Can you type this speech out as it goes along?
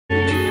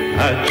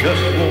I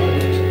just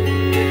want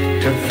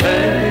to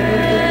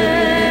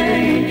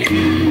thank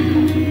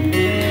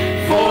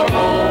you for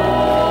always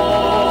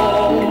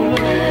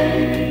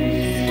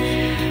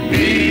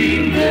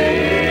being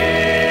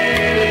there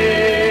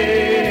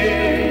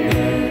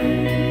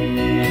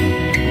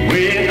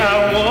when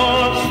I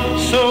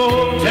was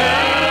so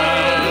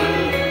down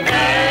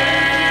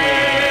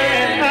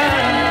and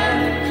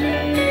out.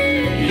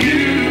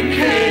 You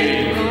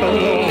came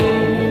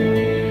along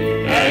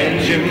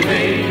and you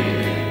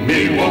made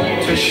me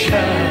want to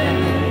shout.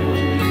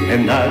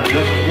 And I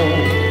just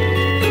want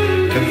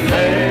to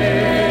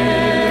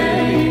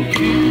thank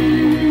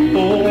you,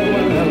 oh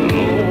my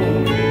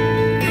Lord,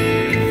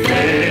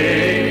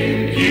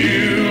 thank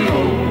you,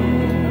 Lord.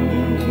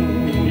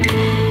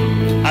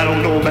 I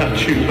don't know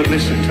about you, but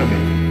listen to me.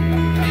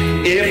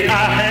 If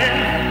I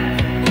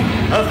had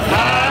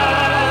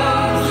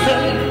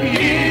 1,000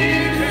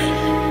 years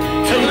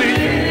to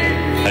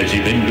live, has he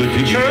been good to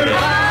you? Church,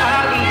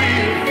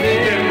 I'd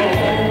live them all.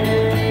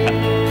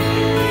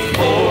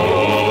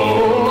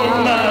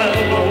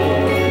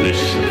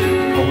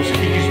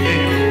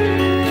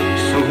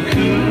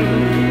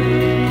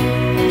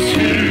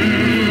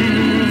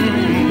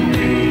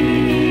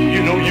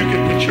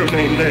 Your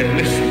name there,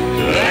 listen.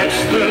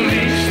 That's the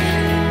least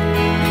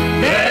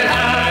that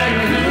I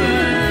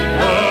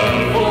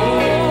could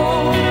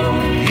afford.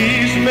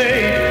 He's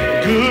made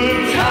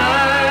good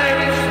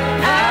times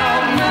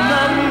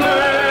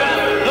outnumber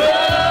the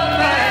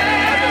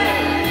bad.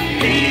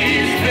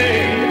 He's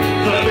been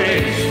the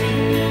best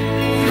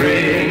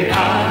friend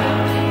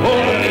the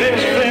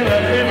best friend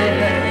I've ever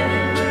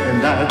had.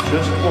 And I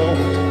just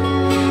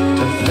want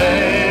to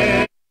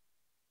thank.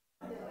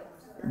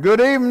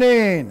 Good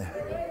evening.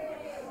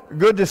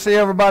 Good to see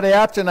everybody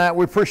out tonight.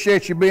 We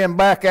appreciate you being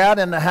back out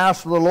in the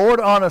house of the Lord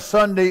on a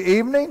Sunday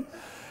evening.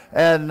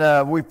 And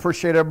we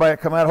appreciate everybody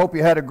that come out. I hope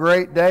you had a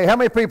great day. How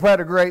many people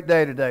had a great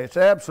day today? It's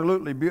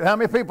absolutely beautiful. How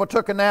many people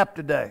took a nap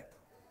today?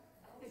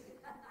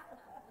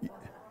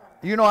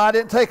 You know, I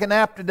didn't take a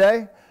nap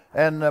today.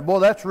 And boy,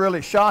 that's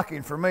really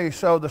shocking for me.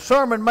 So the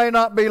sermon may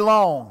not be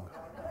long.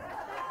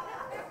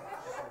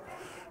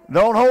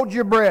 Don't hold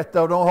your breath,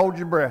 though. Don't hold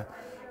your breath.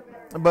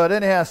 But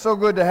anyhow, so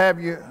good to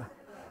have you.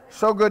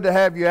 So good to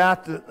have you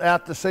out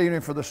this evening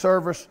for the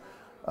service.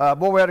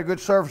 Boy, we had a good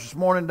service this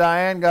morning.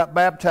 Diane got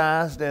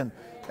baptized, and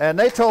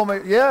they told me,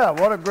 yeah,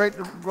 what a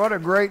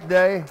great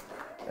day.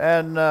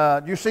 And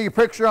do you see your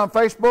picture on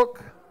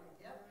Facebook?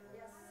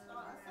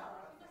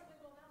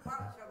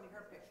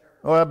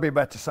 Oh, that'd be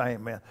about the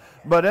same, man.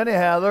 But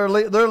anyhow, they're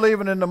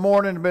leaving in the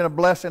morning. It's been a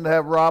blessing to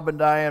have Rob and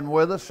Diane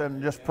with us,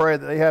 and just pray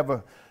that they have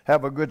a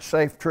good,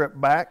 safe trip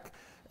back.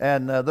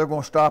 And they're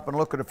going to stop and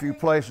look at a few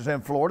places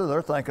in Florida.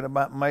 They're thinking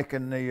about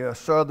making the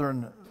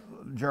southern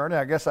journey.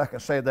 I guess I can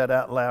say that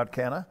out loud,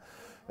 can I?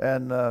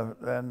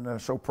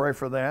 And so pray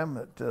for them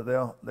that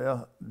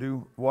they'll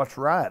do what's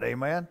right,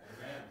 amen?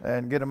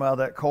 And get them out of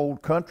that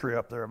cold country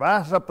up there. If I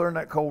was up there in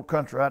that cold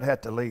country, I'd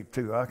have to leave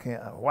too. I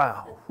can't.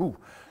 Wow, whew,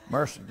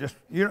 mercy. Just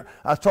I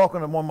was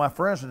talking to one of my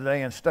friends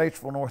today in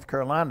Statesville, North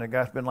Carolina. The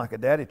guy's been like a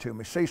daddy to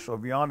me. Cecil,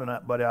 if you're on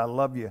tonight, buddy, I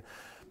love you.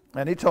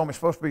 And he told me it's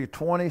supposed to be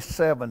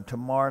 27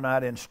 tomorrow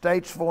night in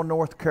Statesville,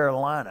 North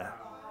Carolina.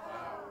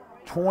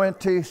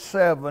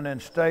 27 in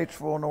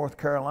Statesville, North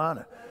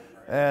Carolina.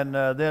 And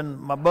then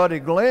my buddy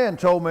Glenn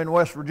told me in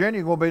West Virginia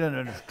you're going to be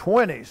in the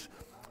 20s.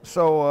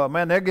 So,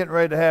 man, they're getting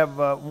ready to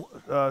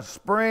have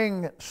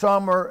spring,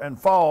 summer, and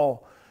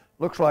fall.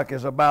 Looks like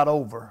is about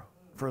over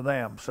for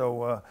them.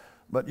 So,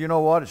 but you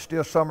know what? It's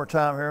still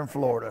summertime here in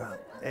Florida.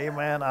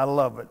 Amen. I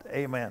love it.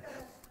 Amen.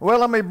 Well,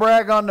 let me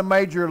brag on the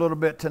Major a little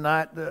bit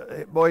tonight.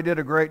 Boy, he did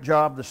a great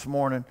job this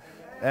morning.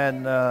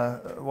 And,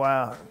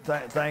 wow,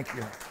 thank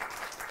you.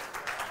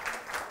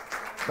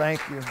 Thank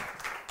you.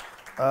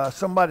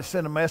 Somebody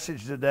sent a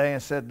message today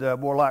and said,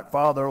 boy, like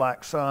father,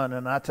 like son.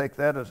 And I take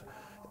that as,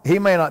 he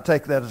may not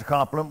take that as a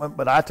compliment,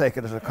 but I take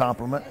it as a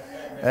compliment.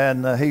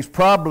 And he's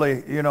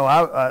probably,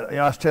 I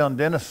was telling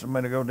Dennis a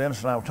minute ago,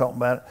 Dennis and I were talking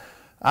about it.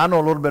 I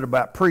know a little bit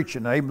about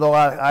preaching. Now, even though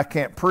I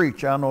can't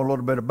preach, I know a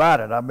little bit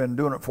about it. I've been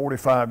doing it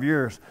 45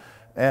 years.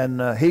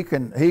 And he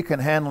can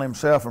handle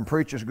himself and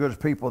preach as good as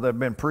people that have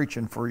been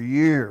preaching for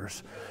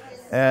years.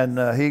 And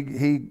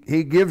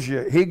he gives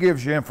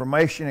you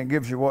information and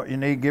gives you what you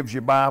need, gives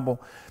you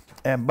Bible,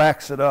 and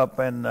backs it up.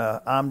 And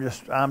I'm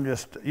just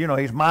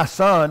he's my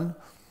son,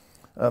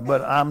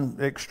 but I'm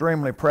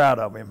extremely proud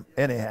of him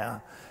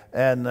anyhow.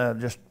 And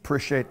just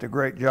appreciate the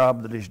great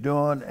job that he's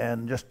doing,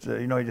 and just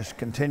he just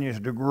continues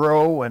to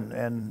grow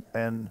and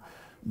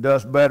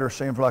does better.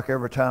 Seems like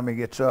every time he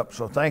gets up.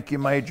 So thank you,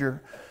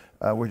 Major.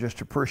 We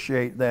just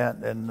appreciate that,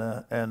 and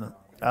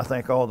I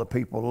think all the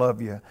people love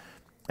you.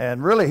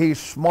 And really, he's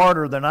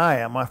smarter than I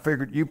am.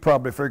 You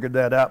probably figured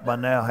that out by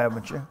now,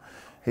 haven't you?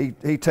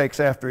 He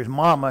takes after his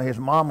mama. His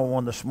mama,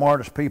 one of the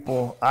smartest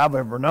people I've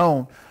ever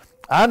known.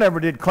 I never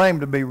did claim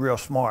to be real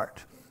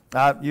smart.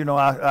 I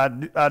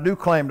do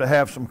claim to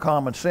have some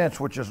common sense,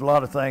 which is a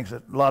lot of things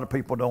that a lot of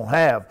people don't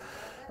have.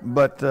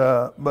 But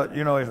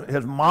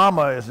his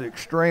mama is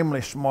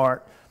extremely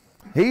smart,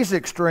 He's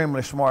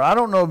extremely smart. I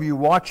don't know if you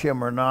watch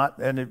him or not,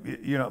 and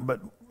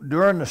but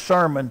during the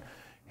sermon,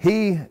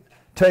 he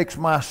takes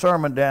my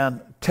sermon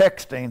down,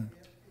 texting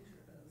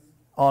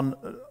on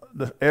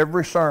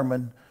every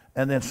sermon,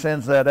 and then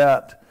sends that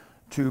out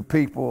to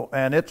people.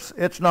 And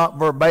it's not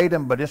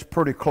verbatim, but it's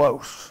pretty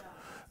close.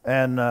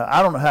 And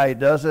I don't know how he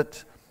does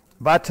it.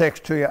 If I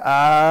text to you,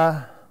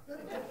 I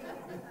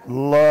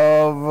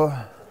love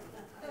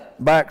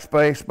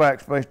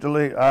backspace,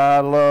 delete, I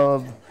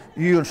love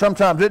you, and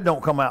sometimes it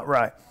don't come out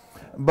right,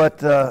 but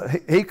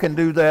he can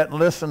do that and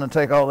listen and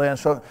take all that. And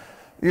so,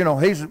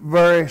 he's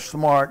very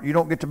smart. You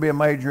don't get to be a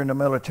major in the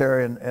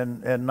military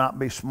and not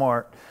be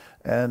smart.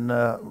 And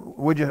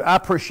I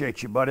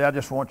appreciate you, buddy. I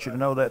just want you to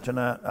know that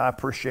tonight. I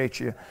appreciate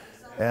you.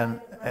 And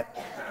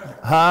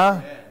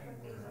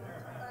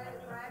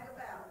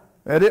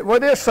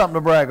it is something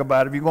to brag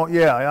about. If you're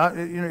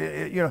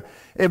going,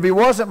 if he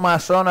wasn't my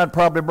son, I'd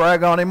probably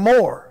brag on him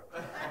more.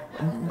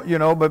 But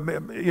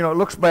it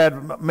looks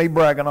bad me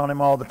bragging on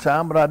him all the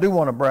time, but I do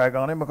want to brag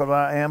on him because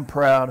I am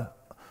proud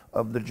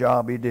of the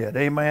job he did.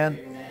 Amen.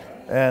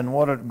 And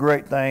what a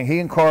great thing. He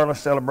and Carla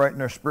celebrating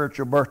their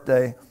spiritual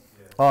birthday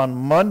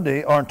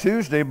on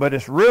Tuesday, but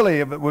it's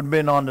really, if it would have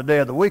been on the day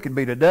of the week, it'd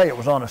be today. It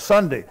was on a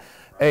Sunday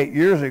 8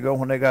 years ago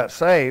when they got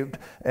saved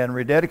and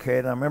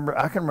rededicated.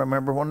 I can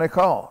remember when they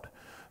called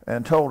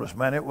and told us,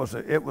 man, it was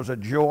a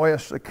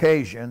joyous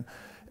occasion,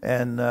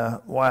 and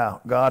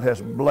wow, God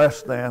has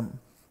blessed them.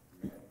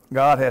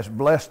 God has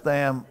blessed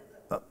them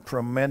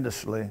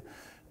tremendously,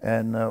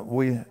 and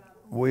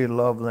we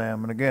love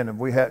them. And again, if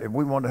we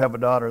wanted to have a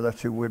daughter,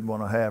 that's who we'd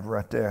want to have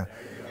right there.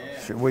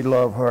 So we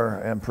love her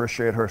and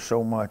appreciate her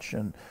so much.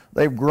 And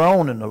they've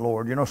grown in the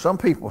Lord. Some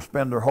people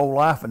spend their whole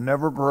life and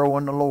never grow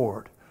in the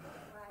Lord,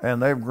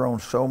 and they've grown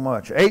so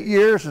much. 8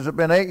 years? Has it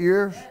been 8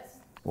 years?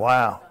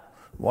 Wow,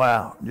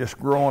 just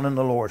growing in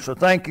the Lord. So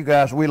thank you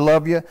guys. We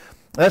love you.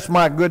 That's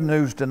my good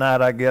news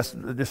tonight, I guess,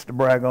 just to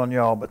brag on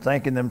y'all. But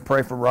thanking them,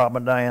 pray for Rob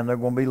and Diane. They're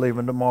going to be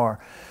leaving tomorrow.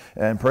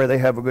 And pray they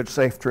have a good,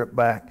 safe trip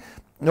back.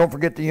 Don't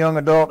forget the young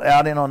adult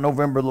outing on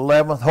November the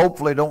 11th.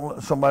 Hopefully,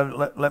 somebody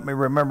let me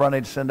remember. I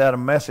need to send out a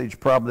message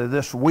probably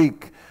this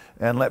week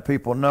and let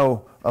people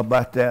know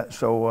about that.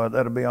 So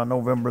that'll be on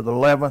November the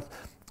 11th.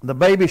 The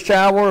baby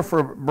shower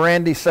for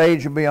Brandy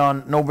Sage will be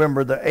on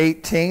November the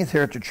 18th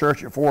here at the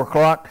church at 4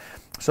 o'clock.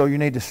 So you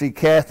need to see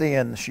Kathy,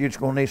 and she's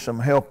going to need some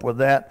help with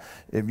that.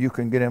 If you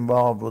can get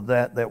involved with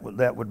that,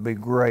 that would be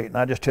great. And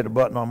I just hit a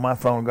button on my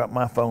phone and got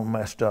my phone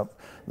messed up.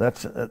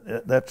 That's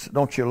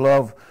don't you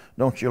love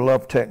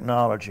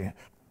technology?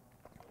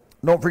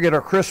 Don't forget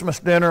our Christmas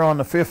dinner on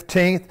the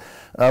 15th.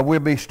 We'll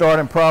be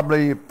starting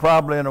probably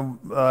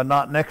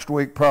not next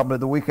week, probably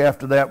the week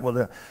after that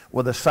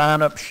with a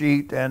sign-up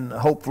sheet, and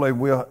hopefully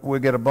we'll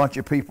get a bunch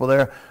of people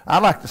there.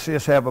 I'd like to see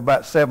us have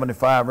about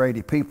 75 or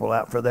 80 people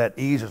out for that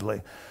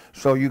easily.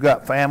 So you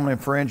got family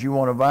and friends you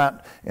want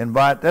to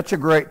invite. That's a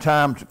great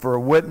time for a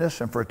witness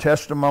and for a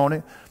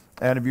testimony.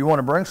 And if you want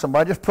to bring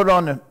somebody, just put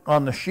it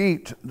on the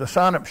sheet, the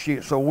sign-up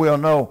sheet, so we'll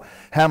know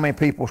how many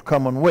people's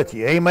coming with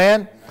you.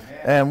 Amen?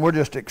 And we're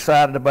just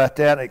excited about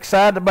that.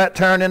 Excited about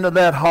turning into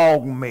that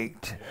hog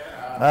meat.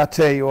 I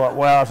tell you what,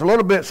 wow, I was a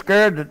little bit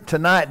scared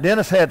tonight.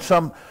 Dennis had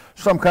some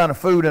kind of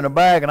food in a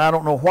bag, and I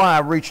don't know why I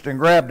reached and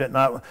grabbed it.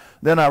 And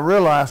then I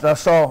realized I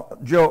saw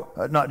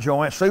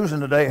Susan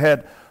today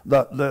had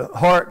the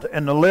heart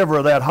and the liver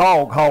of that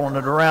hog hauling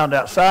it around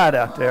outside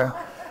out there,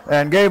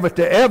 and gave it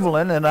to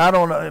Evelyn. And I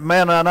don't know,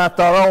 man, and I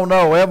thought, oh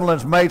no,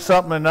 Evelyn's made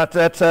something, and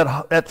that's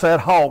that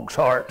hog's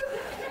heart.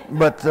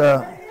 But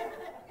I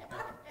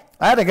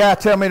had a guy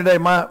tell me today,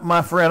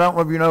 my friend, I don't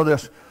know if you know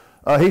this,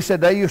 he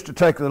said they used to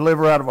take the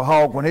liver out of a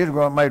hog when he was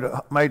going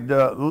to make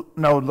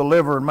the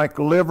liver and make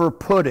liver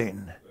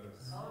pudding.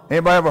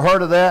 Anybody ever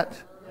heard of that?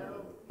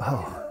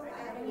 Oh.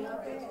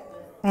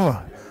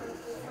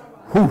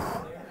 Whew.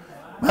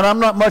 Man, I'm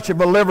not much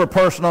of a liver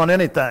person on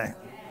anything.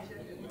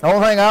 The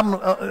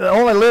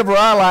only liver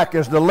I like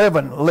is the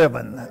living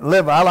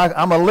liver.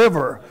 I'm a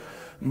liver,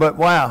 but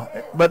wow.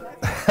 But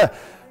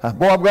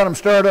boy, I've got them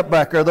stirred up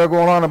back there. They're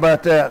going on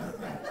about that.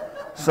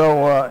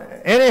 So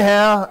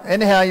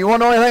anyhow, you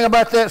want to know anything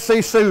about that?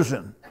 See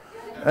Susan.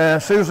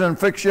 Susan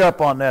fix you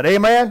up on that.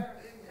 Amen.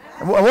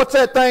 What's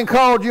that thing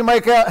called? You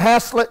make out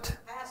Haslet?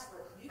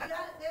 You got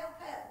it down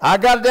pat. I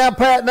got it down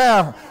pat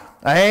now.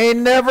 I ain't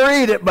never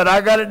eat it, but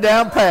I got it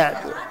down pat. I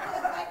couldn't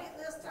make it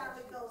this time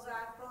because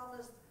I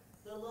promised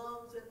the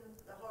lungs and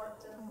the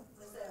heart and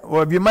the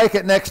Well, if you make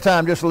it next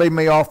time, just leave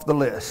me off the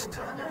list.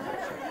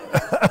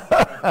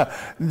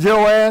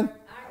 Joanne?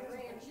 I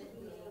grant you.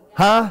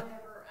 Huh? I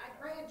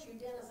grant you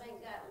Dennis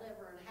ain't got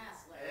liver and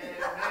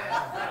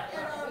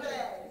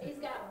Haslet. He's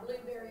got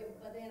blueberry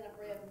banana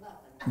bread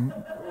muffin.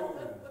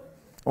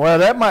 Well,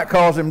 that might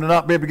cause him to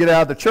not be able to get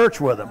out of the church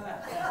with him.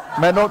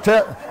 Man, don't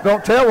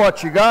tell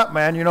what you got,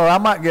 man. You know, I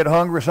might get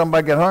hungry,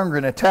 somebody get hungry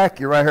and attack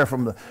you right here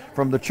from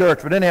the church.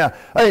 But anyhow,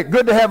 hey,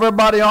 good to have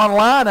everybody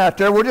online out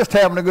there. We're just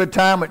having a good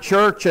time at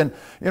church. And,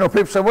 you know,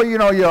 people say, well, you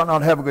know, you ought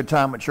not have a good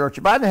time at church.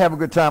 If I didn't have a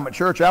good time at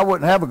church, I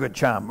wouldn't have a good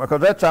time,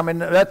 because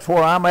that's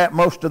where I'm at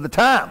most of the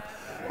time.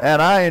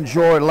 And I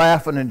enjoy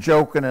laughing and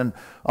joking and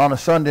on a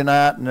Sunday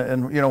night,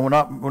 and you know, we're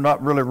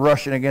not really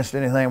rushing against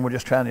anything. We're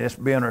just trying to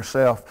just being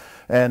ourselves.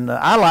 And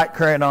I like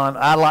carrying on.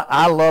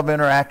 I love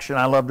interaction.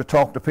 I love to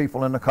talk to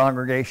people in the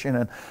congregation,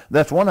 and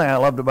that's one thing I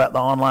loved about the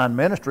online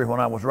ministry when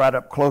I was right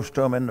up close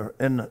to them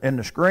in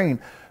the screen,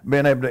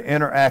 being able to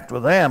interact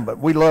with them. But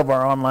we love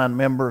our online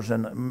members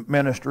and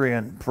ministry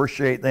and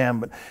appreciate them.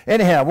 But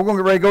anyhow, we're going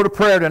to get ready to go to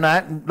prayer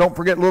tonight, and don't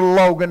forget little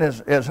Logan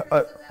is Isn't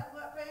that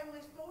what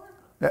family's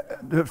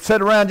for?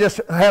 sit around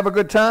just have a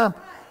good time.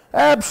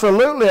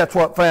 Absolutely, that's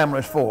what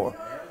family's for.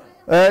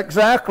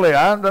 Exactly.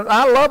 I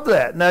love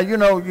that. Now you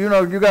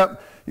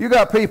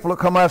got people that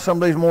come out of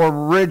some of these more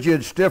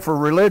rigid, stiffer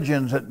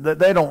religions that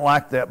they don't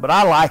like that, but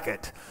I like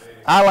it.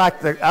 I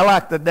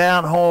like the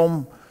down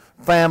home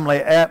family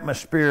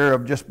atmosphere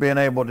of just being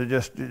able to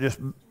just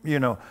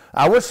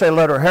I would say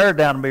let her hair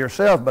down and be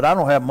herself, but I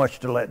don't have much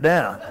to let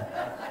down.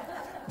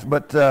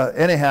 But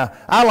anyhow,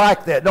 I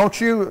like that.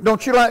 Don't you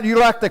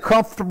like the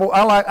comfortable?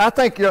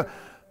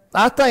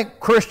 I think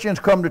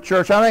Christians come to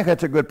church. I think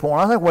that's a good point.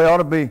 I think we ought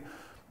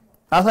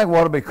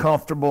to be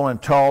comfortable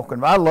and talk.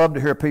 And I love to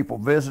hear people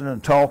visiting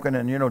and talking.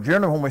 And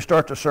generally when we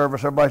start the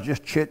service, everybody's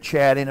just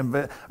chit-chatting.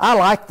 And I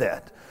like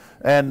that.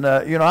 And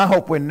I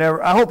hope we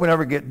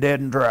never get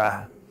dead and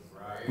dry.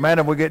 Man,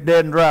 if we get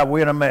dead and dry,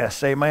 we're in a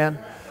mess. Amen.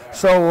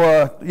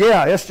 So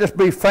let's just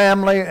be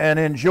family and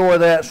enjoy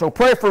that. So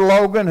pray for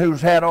Logan,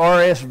 who's had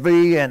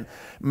RSV, and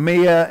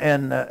Mia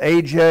and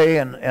AJ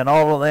and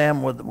all of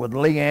them with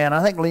Leanne.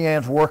 I think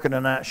Leanne's working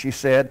tonight, she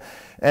said.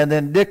 And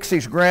then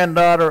Dixie's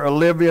granddaughter,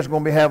 Olivia, is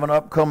going to be having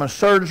upcoming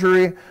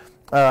surgery.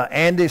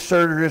 Andy's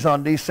surgery is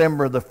on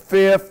December the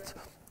 5th.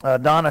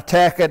 Donna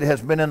Tackett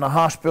has been in the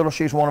hospital.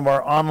 She's one of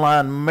our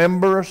online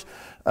members.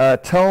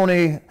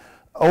 Tony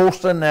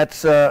Olson,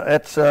 that's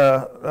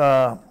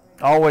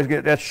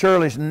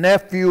Shirley's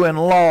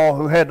nephew-in-law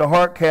who had the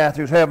heart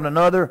catheter, who's having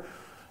another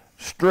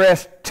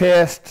stress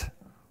test.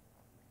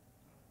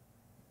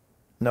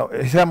 No,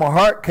 he's having a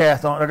heart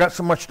cath on. I got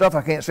so much stuff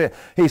I can't say it.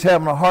 He's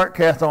having a heart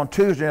cath on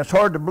Tuesday, and it's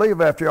hard to believe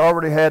after he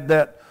already had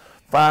that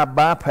 5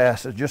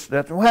 bypasses.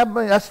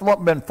 That's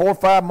what, been 4 or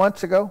 5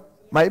 months ago,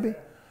 maybe?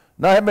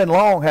 No, it hasn't been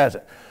long, has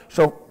it?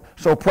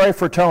 So pray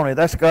for Tony.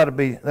 That's got to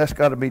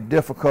be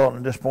difficult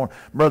and disappointing.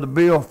 Brother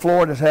Bill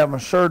Floyd is having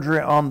surgery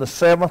on the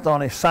 7th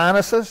on his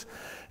sinuses,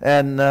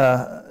 and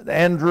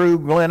Andrew,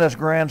 Glenna's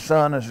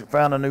grandson, has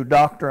found a new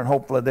doctor, and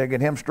hopefully they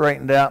get him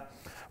straightened out.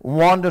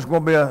 Wanda's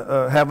going to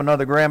be have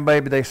another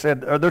grandbaby. They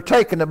said they're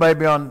taking the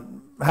baby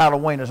on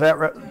Halloween. Is that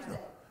right?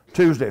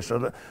 Tuesday. So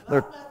they're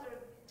They're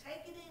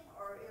taking him,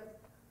 or if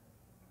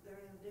they're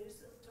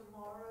inducing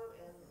tomorrow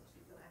and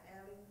she's going to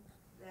have him.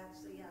 They have to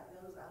see how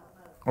it goes. I don't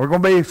know. we're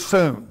going to be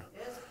soon.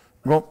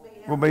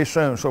 We'll be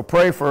soon. So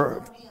pray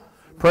for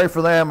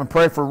them and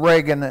pray for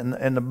Reagan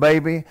and the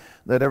baby,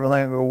 that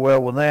everything will go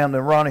well with them.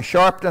 Then Ronnie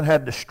Sharpton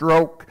had the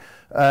stroke.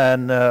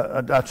 And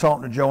I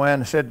talked to Joanne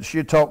and said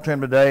she talked to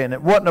him today, and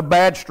it wasn't a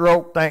bad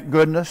stroke, thank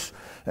goodness.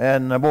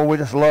 And boy, we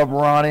just love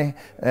Ronnie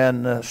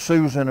and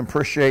Susan and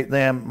appreciate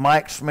them.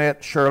 Mike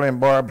Smith, Shirley and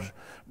Barb's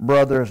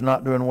brother, is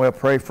not doing well.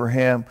 Pray for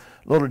him.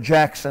 Little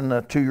Jackson,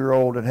 the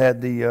 2-year-old that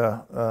had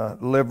the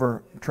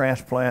liver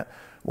transplant,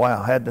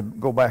 had to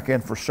go back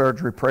in for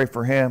surgery. Pray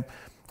for him.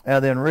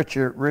 And then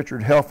Richard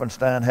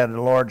Helfenstein had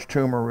a large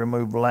tumor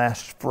removed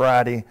last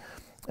Friday.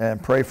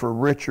 And pray for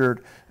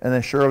Richard, and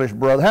then Shirley's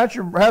brother.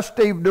 How's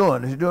Steve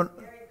doing? Is he doing?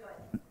 Very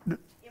good.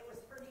 It was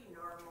pretty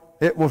normal.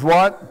 It was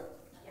what?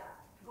 Yeah,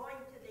 going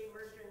to the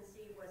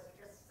emergency was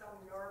just some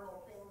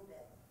normal thing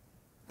that.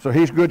 So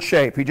he's good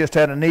shape. He just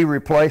had a knee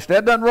replaced.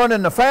 That doesn't run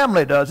in the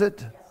family, does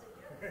it? Yes,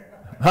 it did.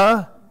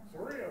 Huh?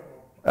 3 of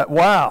them.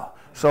 Wow.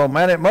 So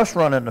man, it must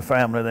run in the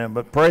family then.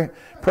 But pray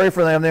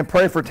for them. Then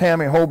pray for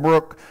Tammy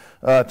Holbrook.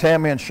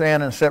 Tammy and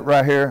Shannon sit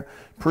right here.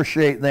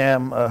 Appreciate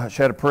them.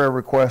 She had a prayer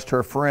request.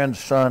 Her friend's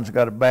son's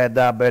got a bad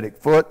diabetic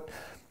foot.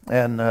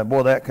 And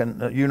boy, that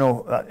can,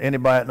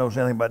 anybody that knows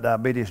anything about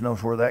diabetes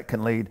knows where that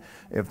can lead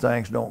if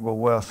things don't go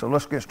well. So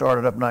let's get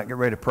started up tonight and get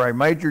ready to pray.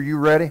 Major, you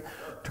ready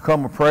to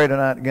come and pray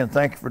tonight? Again,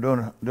 thank you for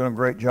doing a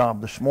great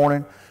job this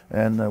morning.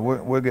 And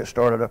we'll get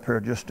started up here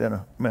just in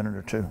a minute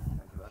or two.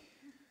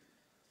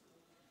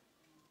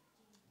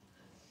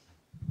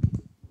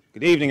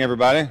 Good evening,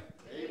 everybody.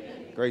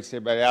 Great to see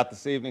everybody out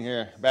this evening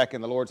here, back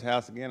in the Lord's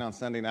house again on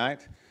Sunday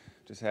night.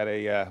 Just had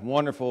a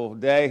wonderful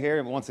day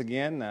here once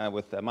again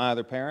with my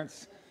other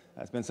parents.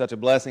 It's been such a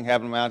blessing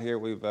having them out here.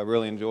 We've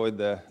really enjoyed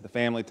the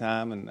family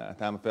time and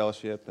time of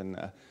fellowship, and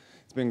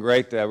it's been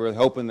great. We're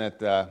hoping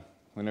that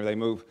whenever they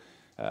move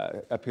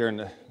up here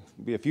and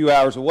be a few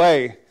hours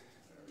away,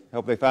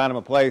 hope they find them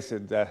a place.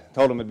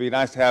 Told them it'd be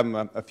nice to have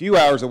them a few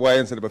hours away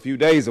instead of a few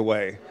days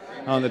away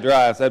on the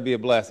drive. So that'd be a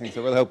blessing.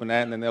 So really hoping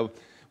that, and then they'll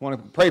want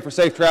to pray for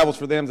safe travels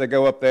for them as they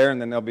go up there, and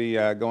then they'll be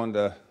going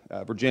to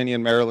Virginia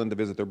and Maryland to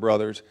visit their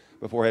brothers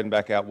before heading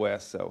back out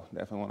west. So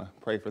definitely want to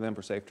pray for them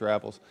for safe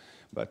travels.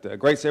 But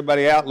great to see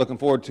everybody out. Looking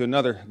forward to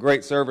another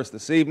great service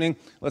this evening.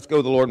 Let's go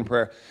to the Lord in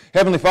prayer.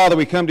 Heavenly Father,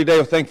 we come today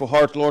with thankful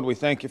hearts, Lord. We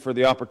thank you for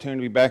the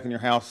opportunity to be back in your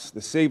house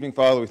this evening,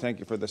 Father. We thank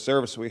you for the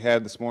service we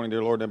had this morning,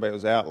 dear Lord. Everybody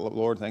was out,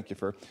 Lord. Thank you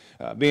for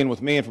being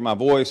with me and for my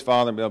voice,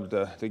 Father, and be able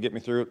to get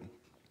me through it.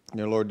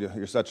 Dear Lord,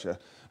 you're such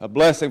a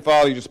blessing,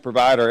 Father. You just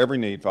provide our every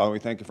need, Father. We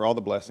thank you for all the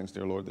blessings,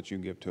 dear Lord, that you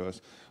give to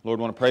us. Lord,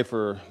 we want to pray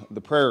for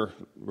the prayer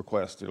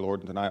requests, dear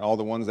Lord, tonight. All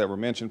the ones that were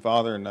mentioned,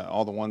 Father, and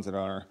all the ones that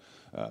are on our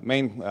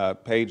main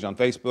page on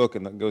Facebook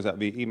and that goes out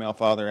via email,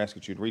 Father. I ask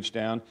that you'd reach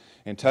down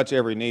and touch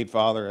every need,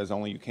 Father, as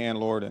only you can,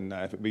 Lord. And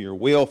if it be your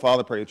will,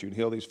 Father, pray that you'd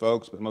heal these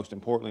folks. But most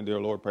importantly,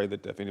 dear Lord, pray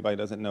that if anybody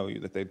doesn't know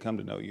you, that they'd come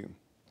to know you,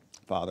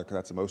 Father, because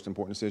that's the most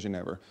important decision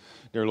ever.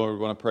 Dear Lord, we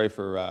want to pray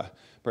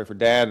for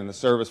Dad and the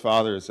service,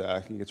 Father, as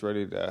he gets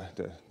ready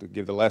to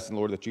give the lesson,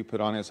 Lord, that you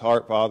put on his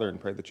heart, Father, and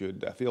pray that you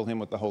would fill him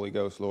with the Holy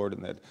Ghost, Lord,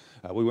 and that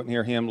we wouldn't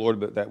hear him, Lord,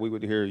 but that we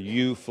would hear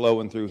you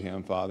flowing through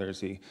him, Father, as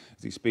he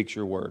speaks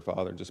your word,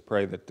 Father. Just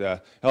pray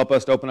that help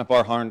us to open up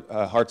our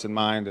hearts and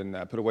mind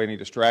and put away any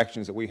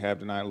distractions that we have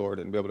tonight, Lord,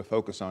 and be able to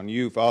focus on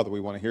you, Father.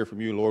 We want to hear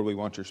from you, Lord. We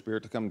want your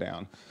Spirit to come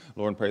down,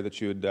 Lord, and pray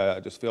that you would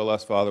just fill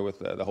us, Father, with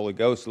the Holy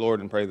Ghost, Lord,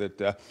 and pray that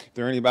if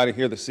there anybody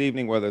here this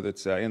evening, whether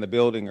that's in the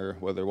building or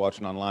whether they're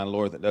watching online,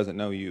 Lord, that doesn't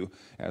know you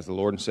as the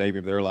Lord and Savior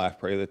of their life,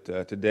 pray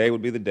that today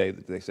would be the day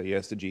that they say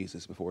yes to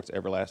Jesus before it's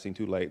everlasting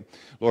too late.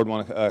 Lord, we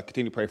want to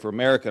continue to pray for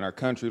America and our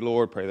country,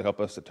 Lord. Pray that help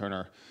us to turn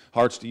our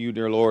hearts to you,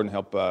 dear Lord, and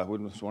help. We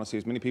just want to see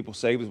as many people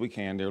saved as we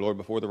can, dear Lord,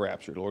 before the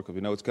rapture, Lord, because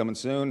we know it's coming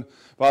soon.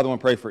 Father, I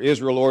want to pray for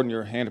Israel, Lord, and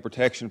your hand of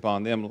protection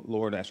upon them,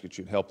 Lord. I ask that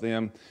you'd help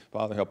them.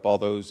 Father, help all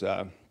those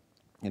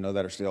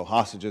that are still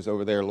hostages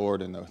over there,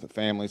 Lord, and the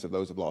families of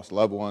those who have lost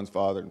loved ones,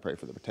 Father, and pray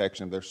for the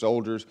protection of their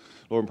soldiers.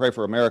 Lord, and pray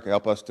for America.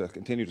 Help us to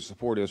continue to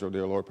support Israel,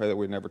 dear Lord. Pray that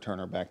we'd never turn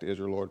our back to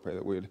Israel, Lord. Pray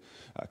that we'd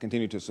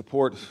continue to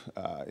support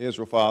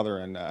Israel, Father,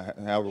 and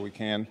however we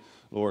can,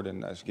 Lord,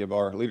 and just give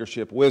our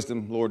leadership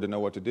wisdom, Lord, to know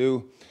what to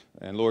do.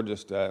 And Lord,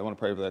 just I want to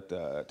pray for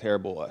that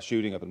terrible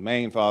shooting up in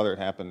Maine, Father. It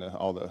happened to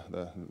all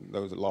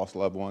those that lost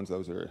loved ones,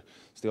 those that are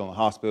still in the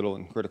hospital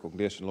in critical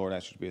condition. Lord, I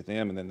ask you to be with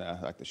them. And then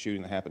like the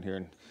shooting that happened here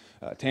in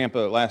Tampa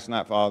last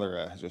night,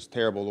 Father, just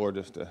terrible, Lord,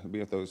 just to be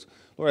with those.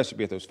 Lord, I ask you to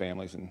be with those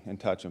families and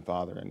touch them,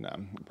 Father, and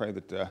pray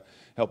that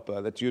help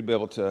that you'd be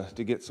able to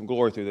get some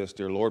glory through this,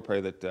 dear Lord.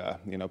 Pray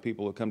that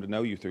people will come to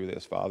know you through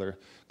this, Father,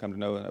 come to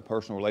know a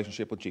personal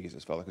relationship with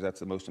Jesus, Father, because that's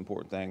the most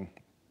important thing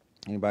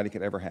anybody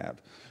could ever have.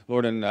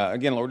 Lord, and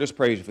again, Lord, just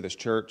praise you for this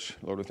church.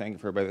 Lord, we thank you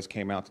for everybody that's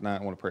came out tonight.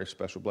 I want to pray a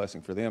special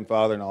blessing for them,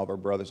 Father, and all of our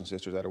brothers and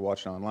sisters that are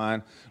watching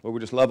online. Lord, we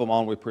just love them all,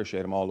 and we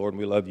appreciate them all, Lord, and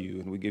we love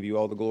you, and we give you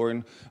all the glory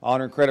and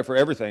honor and credit for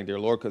everything, dear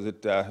Lord, because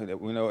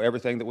we know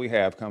everything that we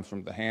have comes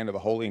from the hand of a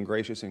holy and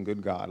gracious and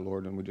good God,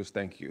 Lord, and we just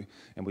thank you,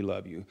 and we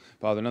love you.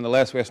 Father,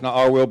 nonetheless, it's not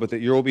our will, but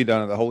that your will be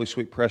done. In the holy,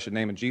 sweet, precious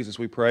name of Jesus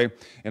we pray.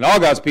 And all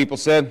God's people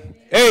said,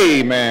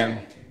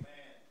 Amen.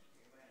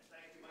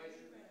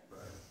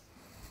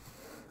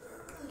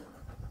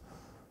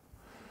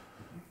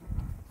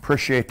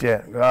 Appreciate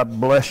that.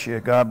 God bless you.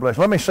 God bless.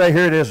 Let me say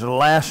here it is the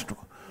last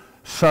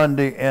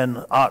Sunday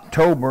in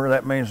October.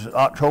 That means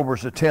October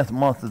is the 10th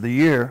month of the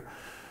year,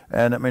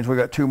 and that means we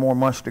got 2 more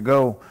months to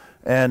go.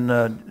 And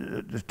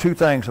the 2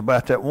 things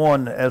about that.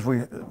 One, as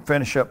we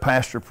finish up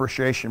Pastor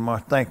Appreciation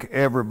Month, thank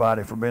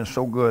everybody for being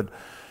so good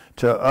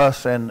to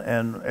us and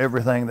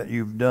everything that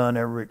you've done,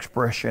 every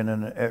expression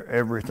and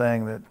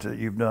everything that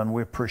you've done.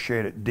 We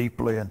appreciate it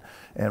deeply,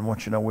 and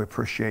want you to know we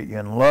appreciate you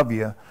and love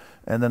you.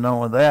 And then not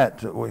only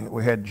that,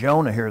 we had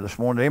Jonah here this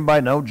morning. Did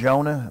anybody know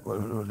Jonah?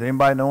 Did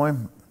anybody know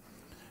him?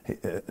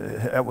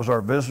 That was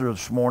our visitor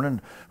this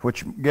morning,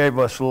 which gave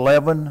us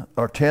 11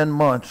 or 10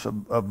 months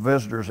of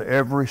visitors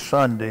every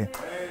Sunday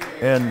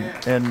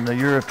in the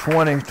year of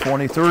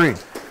 2023.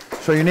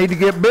 So you need to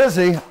get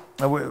busy.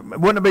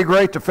 Wouldn't it be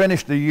great to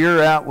finish the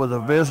year out with a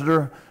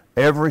visitor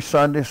every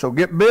Sunday? So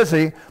get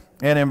busy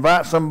and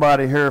invite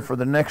somebody here for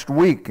the next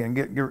week and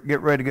get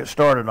ready to get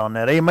started on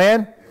that.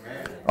 Amen?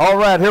 All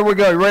right, here we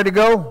go. You ready to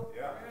go?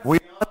 Yeah.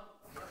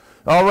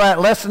 All right,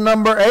 lesson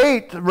number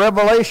 8,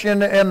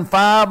 Revelation in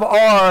 5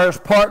 R's,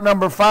 part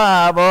number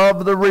 5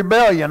 of the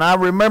rebellion. I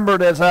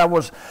remembered as I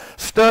was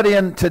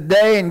studying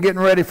today and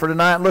getting ready for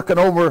tonight, looking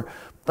over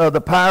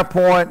the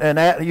PowerPoint, and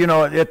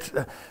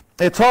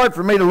it's hard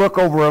for me to look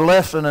over a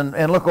lesson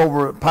and look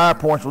over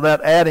PowerPoints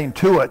without adding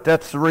to it.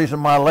 That's the reason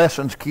my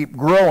lessons keep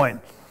growing.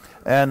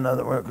 And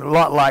a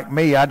lot like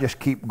me, I just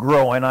keep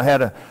growing. I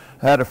had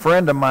a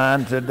friend of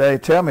mine today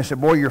tell me, he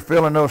said, boy, you're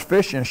filling those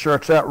fishing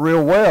shirts out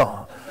real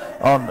well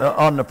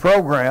on the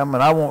program.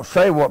 And I won't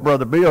say what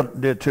Brother Bill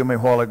did to me a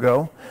while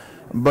ago.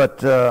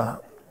 But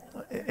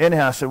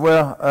anyhow,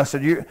 I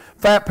said, you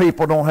fat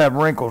people don't have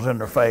wrinkles in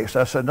their face.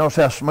 I said, notice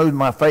how smooth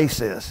my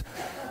face is.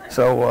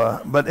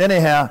 So, but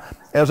anyhow,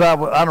 I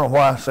don't know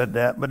why I said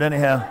that, but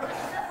anyhow,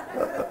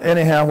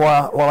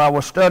 while I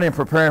was studying,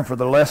 preparing for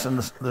the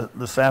lesson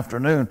this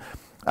afternoon,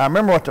 I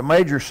remember what the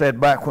major said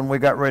back when we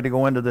got ready to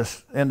go into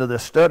this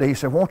study. He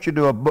said, won't you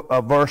do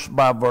a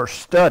verse-by-verse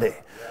study?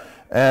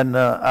 And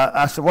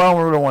I said, well, I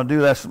don't really want to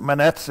do that. Man,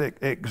 that's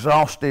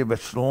exhaustive.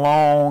 It's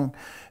long.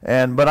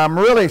 But I've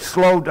really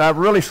slowed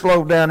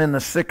down in the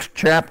 6th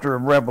chapter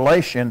of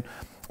Revelation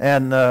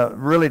and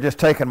really just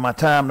taking my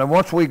time. Now,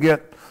 once we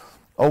get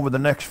over the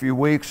next few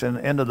weeks and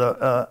into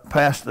the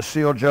past the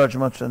seal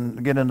judgments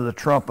and get into the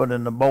trumpet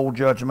and the bowl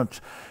judgments,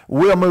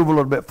 we'll move a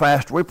little bit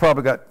faster. We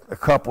probably got a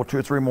couple, 2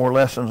 or 3 more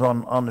lessons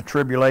on the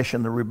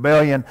tribulation, the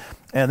rebellion,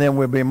 and then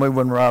we'll be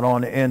moving right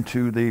on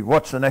into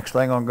what's the next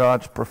thing on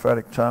God's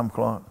prophetic time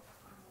clock?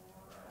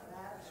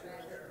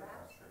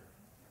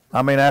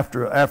 I mean,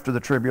 after the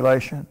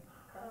tribulation.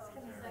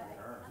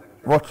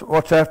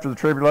 What's after the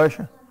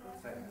tribulation?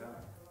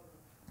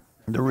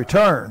 The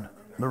return.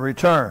 The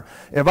return.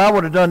 If I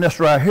would have done this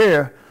right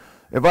here,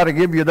 if I'd have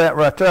given you that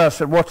right there, I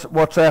said,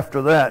 what's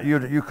after that?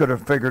 You could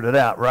have figured it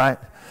out, right?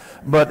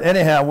 But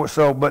anyhow,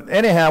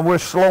 we're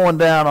slowing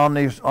down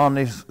on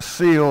these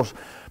seals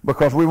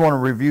because we want to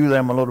review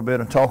them a little bit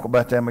and talk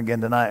about them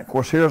again tonight. Of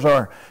course, here's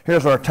our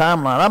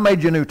timeline. I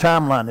made you a new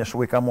timeline this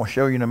week. I'm going to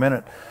show you in a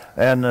minute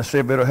and see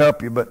if it'll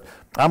help you. But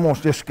I'm going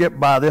to just skip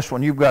by this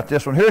one. You've got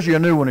this one. Here's your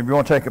new one if you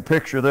want to take a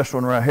picture of this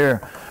one right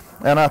here.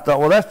 And I thought,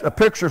 well, a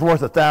picture's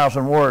worth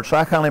 1,000 words. So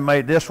I kindly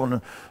made this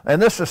one.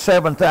 And this is a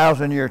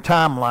 7,000-year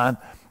timeline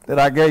that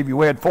I gave you.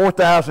 We had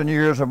 4,000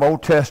 years of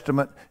Old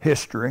Testament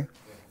history.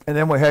 And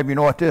then we have, you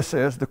know what this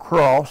is, the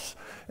cross.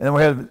 And then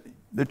we have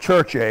the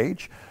church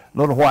age,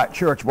 little white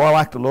church. Boy, I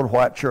like the little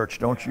white church,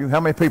 don't you?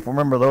 How many people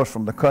remember those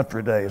from the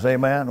country days?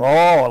 Amen?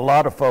 Oh, a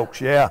lot of folks,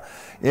 yeah.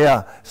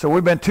 So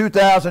we've been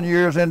 2,000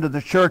 years into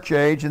the church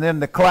age. And then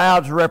the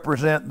clouds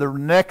represent the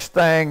next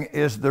thing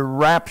is the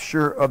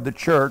rapture of the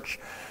church.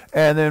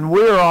 And then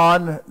we're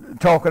on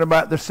talking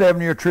about the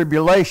 7-year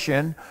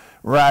tribulation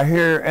right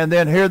here. And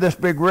then here, this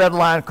big red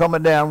line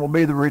coming down will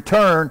be the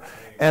return.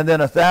 And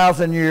then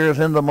 1,000 years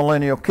in the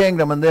millennial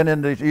kingdom. And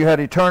then you had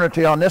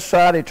eternity on this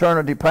side,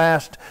 eternity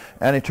past,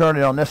 and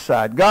eternity on this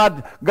side.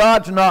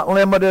 God's not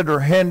limited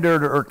or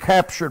hindered or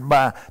captured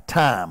by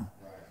time,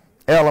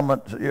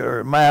 element,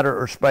 or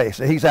matter, or space.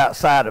 He's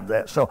outside of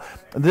that. So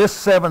this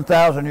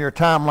 7,000-year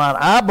timeline,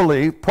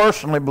 I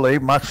personally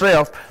believe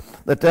myself,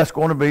 that's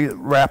going to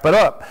wrap it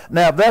up.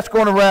 Now, if that's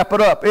going to wrap it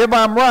up, if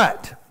I'm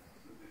right,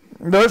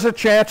 there's a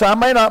chance I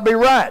may not be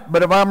right.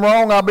 But if I'm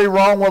wrong, I'll be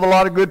wrong with a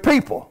lot of good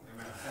people.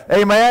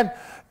 Amen.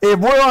 If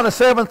we're on a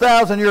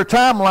 7,000-year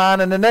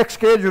timeline and the next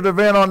scheduled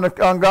event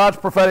on God's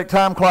prophetic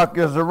time clock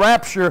is the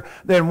rapture,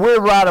 then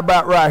we're right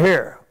about right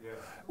here. Yeah.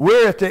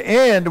 We're at the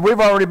end. We've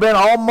already been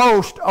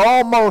almost.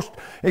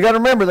 You got to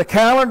remember, the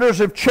calendars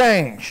have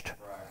changed.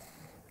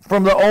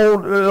 From the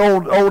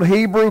old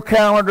Hebrew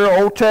calendar,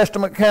 Old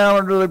Testament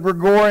calendar, the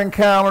Gregorian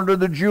calendar,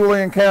 the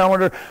Julian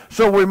calendar.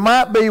 So we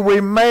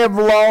may have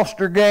lost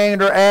or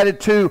gained or added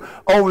to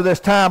over this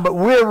time, but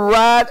we're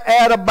right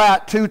at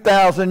about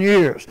 2,000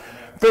 years.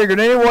 Figured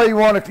any way you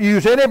want to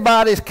use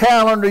anybody's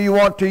calendar you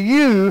want to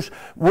use,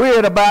 we're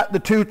at about the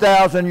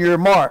 2,000-year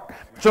mark.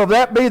 So if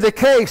that be the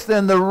case,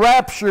 then the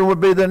rapture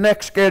would be the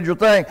next scheduled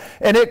thing.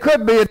 And it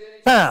could be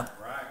at time.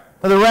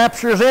 The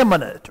rapture is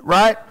imminent,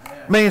 right?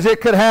 Means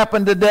it could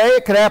happen today,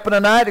 it could happen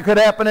tonight, it could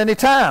happen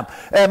anytime.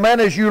 And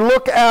man, as you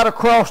look out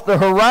across the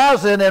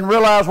horizon and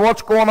realize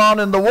what's going on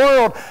in the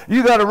world,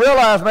 you got to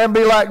realize, man,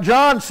 be like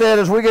John said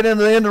as we get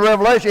into the end of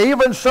Revelation,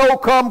 even so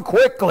come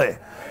quickly.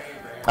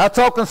 I was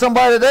talking to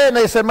somebody today and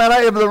they said, man,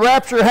 if the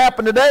rapture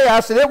happened today, I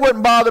said, it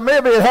wouldn't bother me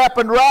if it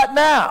happened right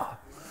now.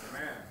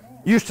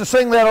 Used to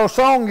sing that old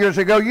song years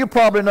ago. You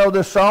probably know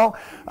this song.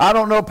 I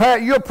don't know,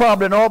 Pat, you'll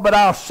probably know it, but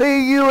I'll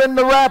see you in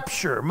the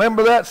rapture.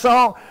 Remember that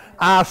song?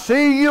 I'll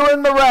see you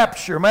in the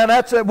rapture. Man,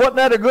 wasn't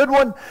that a good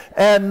one?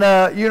 And,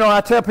 I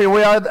tell people,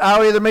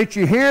 I'll either meet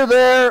you here,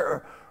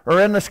 there,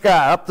 or in the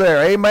sky, up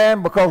there.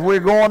 Amen? Because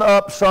we're going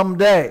up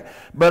someday.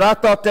 But I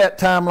thought that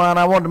timeline,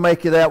 I wanted to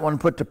make you that one,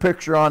 put the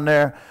picture on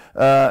there,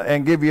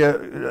 and give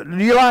you, do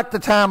you like the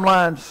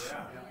timelines?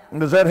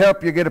 Does that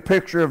help you get a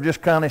picture of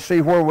just kind of see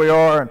where we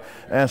are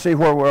and see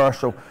where we are?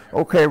 So,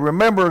 okay,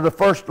 remember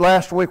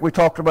last week we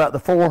talked about the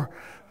 4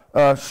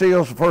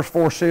 seals, the first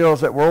 4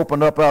 seals that were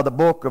opened up out of the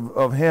book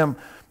of him.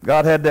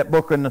 God had that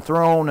book in the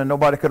throne and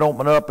nobody could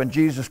open it up, and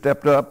Jesus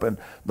stepped up and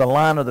the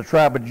Lion of the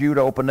tribe of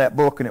Judah opened that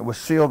book, and it was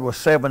sealed with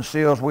 7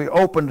 seals. We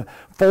opened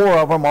 4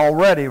 of them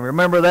already.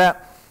 Remember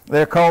that?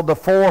 They're called the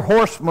 4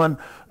 horsemen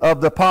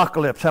of the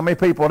apocalypse. How many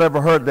people had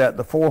ever heard that?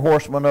 The 4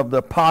 horsemen of the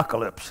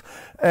apocalypse.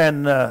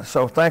 And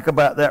so think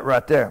about that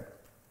right there.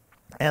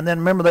 And then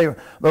remember,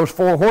 those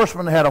 4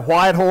 horsemen had a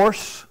white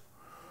horse,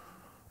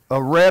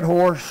 a red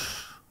horse,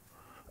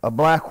 a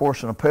black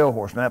horse, and a pale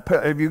horse. Now,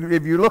 if you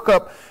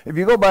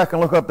go back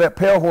and look up, that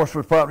pale horse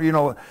was probably,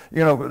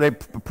 they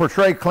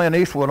portrayed Clint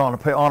Eastwood on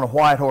a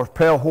white horse,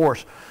 pale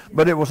horse,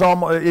 but it was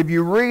almost, if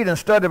you read and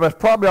study, it was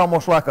probably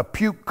almost like a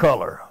puke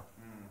color.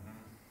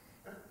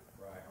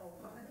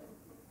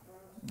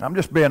 I'm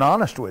just being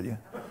honest with you.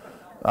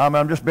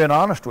 I'm just being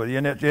honest with you,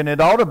 and it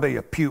ought to be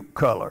a puke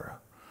color.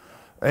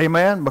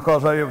 Amen?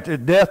 Because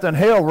death and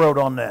hell wrote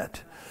on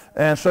that.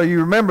 And so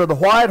you remember the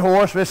white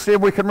horse. Let's see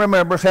if we can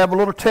remember. Let's have a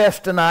little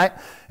test tonight.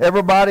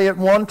 Everybody at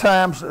one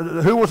time.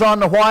 Who was on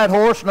the white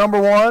horse,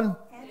 number one?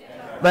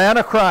 The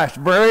Antichrist.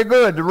 Very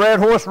good. The red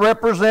horse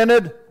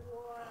represented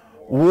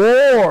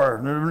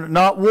war.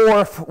 Not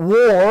wharf,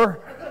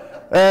 war.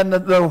 And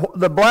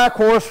the black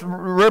horse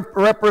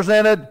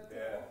represented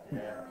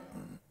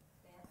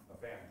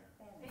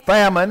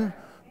famine.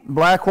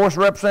 Black horse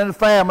represented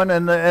famine.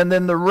 And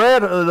then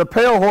the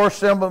pale horse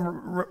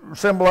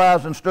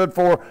symbolized and stood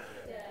for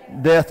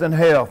death and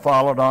hell,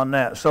 followed on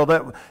that. So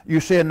that you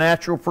see a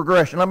natural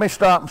progression. Let me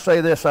stop and say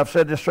this. I've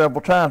said this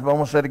several times, but I'm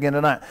going to say it again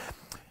tonight.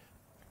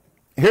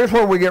 Here's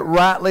where we get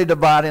rightly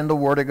dividing the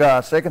Word of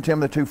God. 2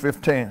 Timothy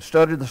 2:15.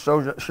 Study to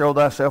show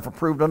thyself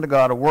approved unto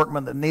God, a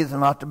workman that needeth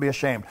not to be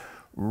ashamed.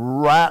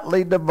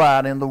 Rightly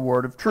dividing the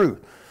word of truth.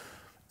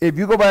 If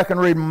you go back and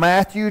read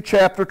Matthew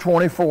chapter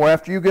 24,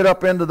 after you get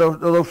up into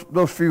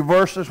those few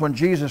verses, when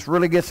Jesus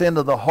really gets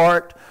into the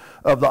heart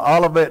of the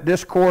Olivet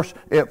Discourse,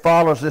 it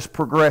follows this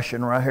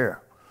progression right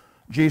here.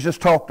 Jesus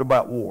talked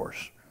about wars.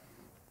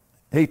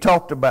 He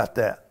talked about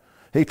that.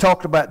 He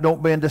talked about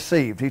don't be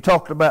deceived. He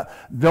talked about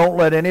don't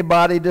let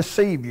anybody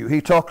deceive you. He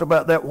talked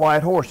about that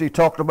white horse. He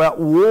talked about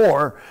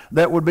war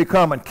that would be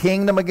coming,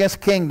 kingdom against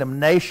kingdom,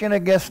 nation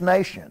against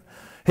nation.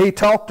 He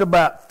talked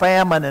about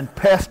famine and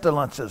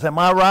pestilences. Am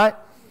I right?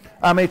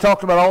 I mean, he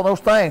talked about all those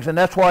things, and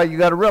that's why you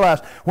got to realize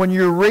when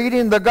you're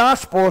reading the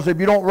Gospels, if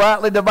you don't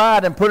rightly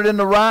divide and put it in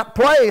the right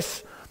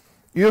place,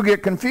 you'll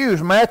get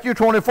confused. Matthew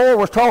 24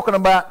 was talking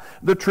about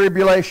the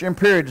tribulation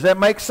period. Does that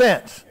make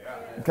sense?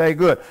 Yeah. Okay,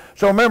 good.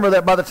 So remember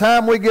that by the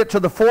time we get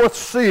to the fourth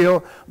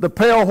seal, the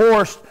pale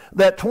horse,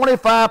 that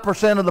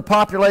 25% of the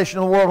population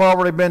of the world has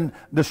already been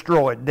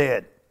destroyed,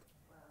 dead.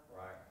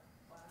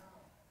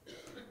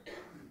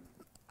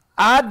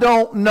 I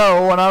don't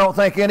know, and I don't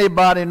think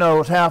anybody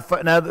knows how.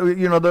 Now,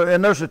 you know,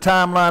 and there's a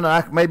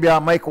timeline. Maybe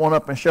I'll make one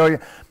up and show you.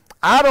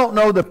 I don't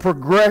know the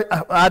progress.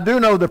 I do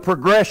know the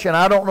progression.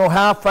 I don't know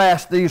how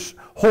fast these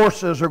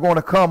horses are going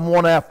to come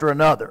one after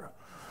another.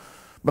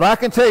 But I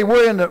can tell you,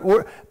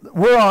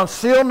 we're on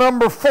seal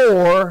number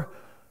 4,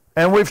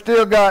 and we've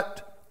still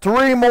got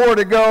 3 more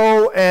to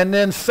go, and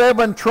then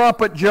 7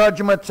 trumpet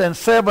judgments and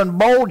 7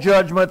 bowl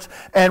judgments,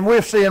 and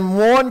we're seeing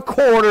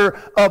 1/4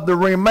 of the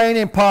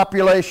remaining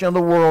population of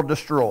the world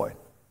destroyed.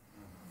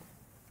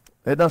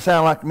 It doesn't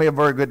sound like to me a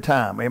very good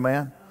time,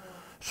 amen?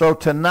 So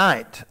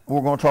tonight, we're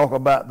going to talk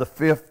about the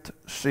 5th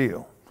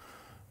seal.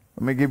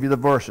 Let me give you the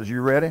verses. You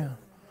ready?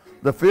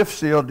 The 5th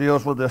seal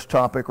deals with this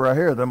topic right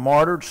here, the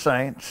martyred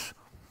saints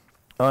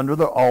under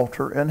the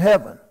altar in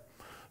heaven.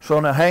 So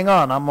now hang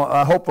on.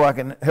 I hope I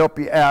can help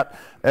you out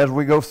as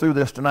we go through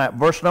this tonight.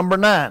 Verse number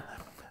 9.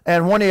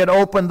 And when he had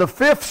opened the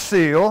 5th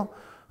seal,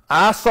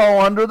 I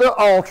saw under the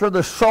altar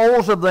the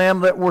souls of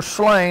them that were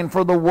slain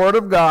for the word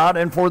of God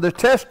and for the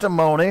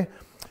testimony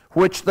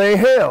which they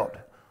held.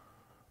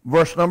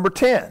 Verse number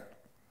 10.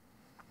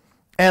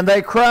 And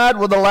they cried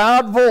with a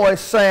loud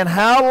voice, saying,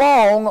 How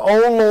long,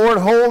 O Lord,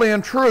 holy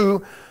and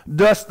true,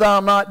 dost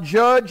thou not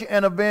judge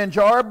and avenge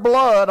our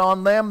blood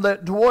on them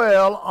that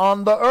dwell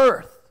on the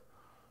earth?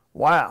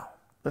 Wow,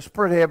 that's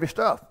pretty heavy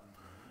stuff.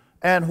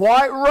 And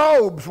white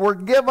robes were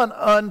given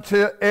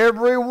unto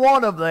every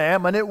one of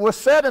them, and it was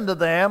said unto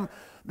them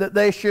that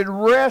they should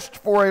rest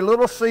for a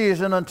little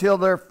season until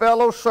their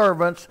fellow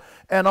servants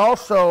and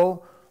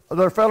also and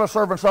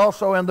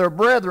their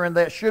brethren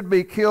that should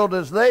be killed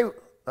as they,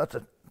 that's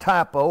a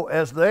typo,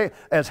 as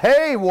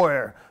they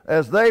were,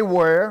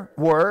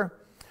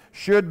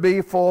 should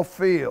be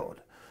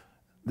fulfilled.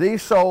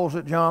 These souls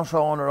that John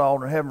saw under the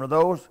altar in heaven are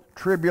those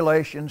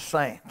tribulation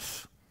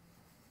saints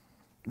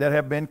that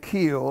have been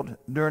killed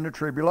during the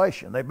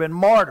tribulation. They've been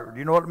martyred.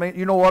 You know what I mean?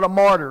 You know what a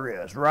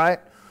martyr is, right?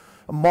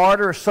 A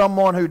martyr is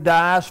someone who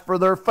dies for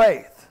their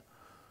faith.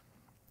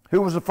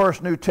 Who was the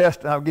first New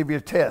Testament? I'll give you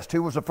a test.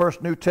 Who was the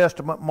first New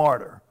Testament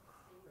martyr?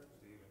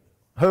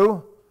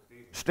 Who?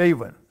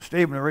 Stephen.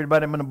 Stephen, we read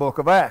about him in the book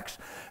of Acts.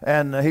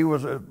 And he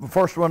was the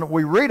first one that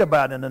we read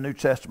about in the New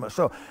Testament.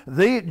 So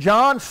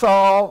John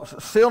saw,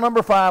 seal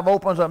number 5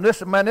 opens up.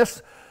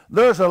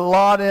 There's a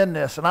lot in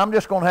this, and I'm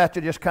just going to have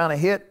to just kind of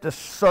hit the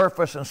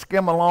surface and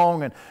skim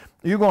along, and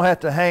you're going to have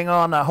to hang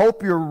on. I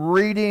hope you're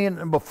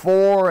reading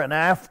before and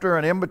after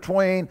and in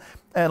between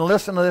and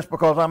listen to this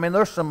because, I mean,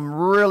 there's some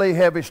really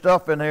heavy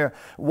stuff in here,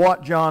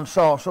 what John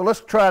saw. So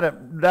let's try to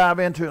dive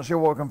into it and see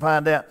what we can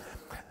find out.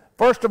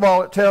 First of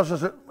all, it tells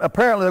us that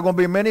apparently there are going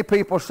to be many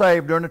people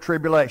saved during the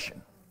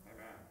tribulation.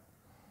 Amen.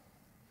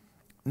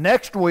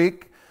 Next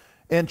week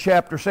in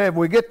chapter 7,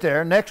 we get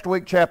there. Next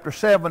week, chapter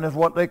 7 is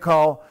what they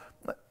call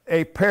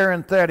a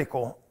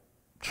parenthetical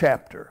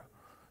chapter.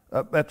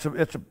 It's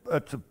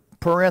a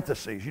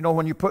parentheses. You know,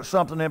 when you put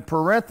something in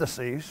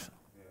parentheses,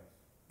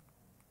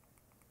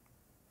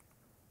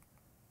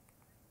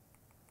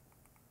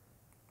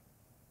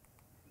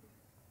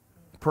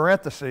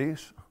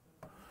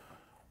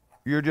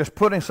 you're just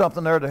putting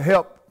something there to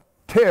help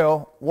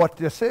tell what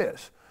this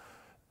is.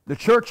 The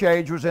church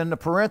age was in the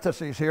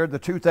parentheses here, the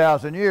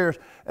 2,000 years,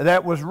 and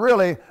that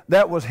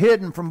was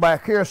hidden from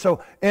back here.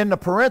 So in the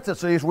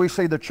parentheses, we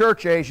see the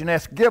church age, and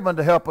that's given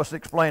to help us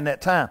explain that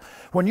time.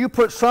 When you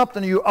put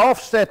something, you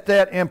offset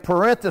that in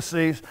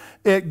parentheses,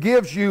 it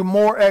gives you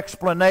more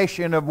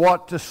explanation of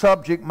what the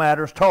subject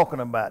matter is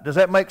talking about. Does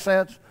that make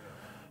sense?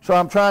 So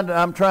I'm trying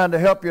to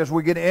help you as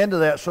we get into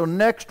that. So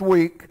next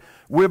week,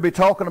 we'll be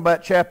talking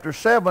about chapter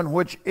 7,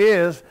 which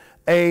is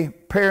a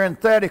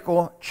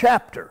parenthetical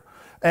chapter.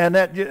 And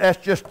that's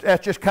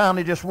just kind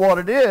of just what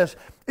it is.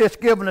 It's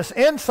giving us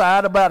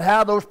insight about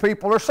how those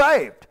people are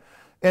saved.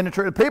 And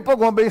the people are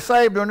going to be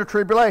saved during the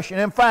tribulation.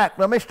 In fact,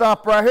 let me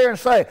stop right here and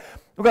say,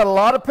 we've got a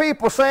lot of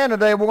people saying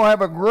today we're going to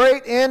have a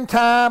great end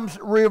times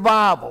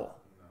revival.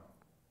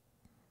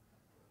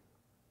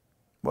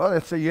 Well,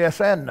 it's a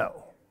yes and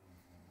no.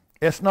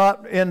 It's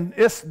not in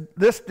this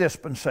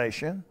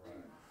dispensation,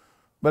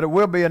 but it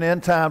will be an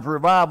end times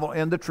revival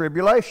in the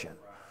tribulation.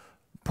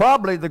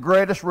 Probably the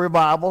greatest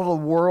revival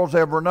the world's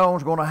ever known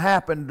is going to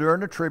happen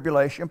during the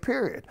tribulation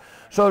period.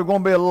 So there's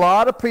going to be a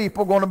lot of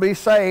people going to be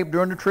saved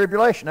during the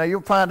tribulation. Now,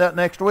 you'll find out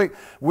next week.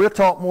 We'll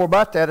talk more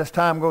about that as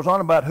time goes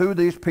on about who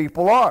these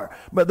people are.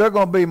 But they're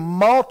going to be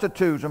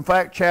multitudes. In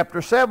fact,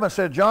 chapter 7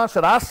 said, John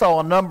said, I saw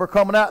a number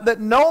coming out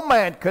that no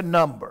man could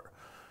number.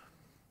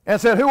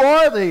 And said, who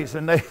are these?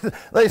 And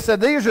they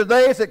said, these are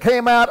they that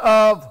came out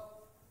of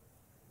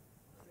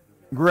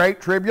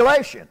great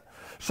tribulation.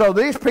 So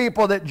these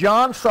people that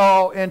John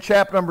saw in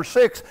chapter number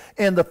 6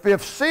 in the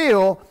 5th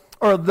seal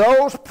are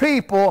those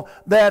people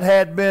that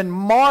had been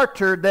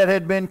martyred, that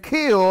had been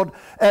killed,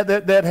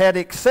 that had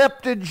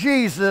accepted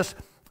Jesus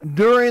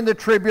during the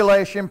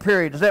tribulation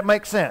period. Does that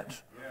make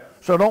sense? Yes.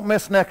 So don't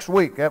miss next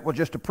week. That was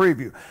just a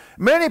preview.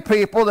 Many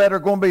people that are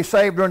going to be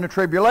saved during the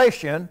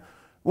tribulation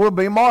will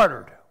be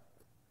martyred.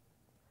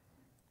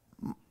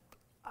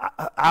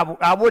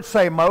 I would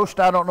say most.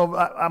 I don't know.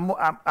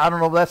 I don't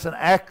know if that's an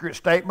accurate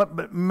statement,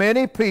 but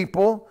many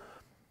people,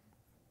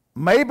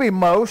 maybe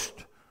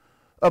most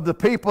of the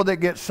people that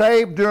get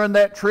saved during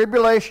that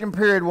tribulation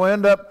period will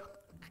end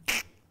up.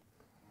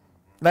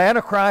 The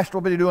Antichrist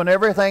will be doing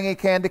everything he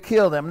can to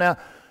kill them. Now,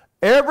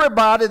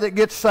 everybody that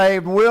gets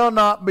saved will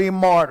not be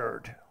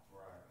martyred,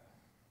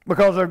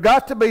 because there's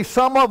got to be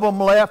some of them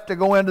left to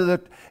go into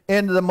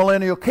the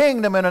millennial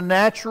kingdom in a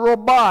natural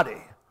body.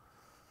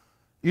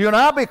 You and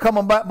I be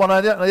coming back,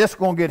 this is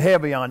going to get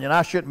heavy on you, and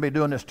I shouldn't be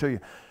doing this to you.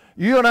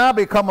 You and I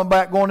be coming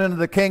back going into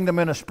the kingdom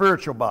in a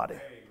spiritual body.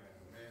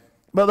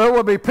 But there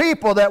will be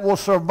people that will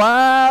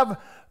survive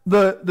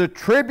the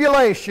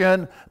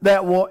tribulation,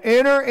 that will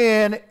enter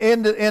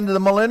into the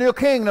millennial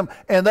kingdom,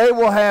 and they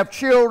will have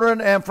children,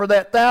 and for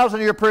that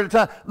 1,000-year period of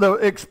time, the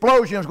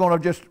explosion is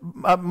going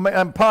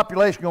to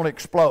population is going to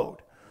explode.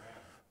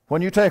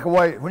 When you take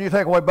away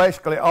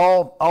basically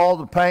all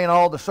the pain,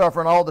 all the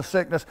suffering, all the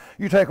sickness,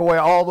 you take away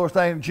all those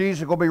things,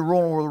 Jesus is going to be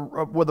ruling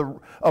with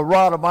a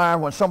rod of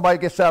iron. When somebody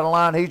gets out of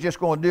line, he's just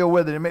going to deal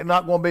with it. It's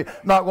not going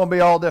to be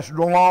all this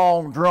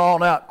long,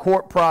 drawn-out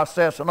court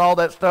process and all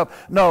that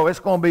stuff. No, it's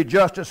going to be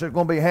justice. It's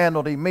going to be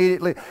handled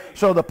immediately.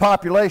 So the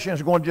population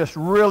is going to just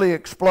really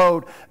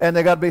explode, and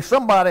there got to be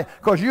somebody,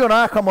 because you and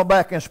I coming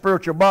back in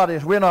spiritual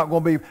bodies, we're not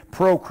going to be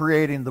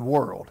procreating the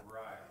world.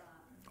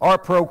 Our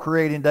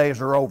procreating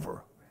days are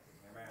over.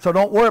 So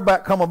don't worry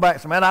about coming back.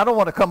 So, man, I don't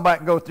want to come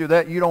back and go through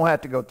that. You don't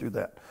have to go through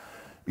that.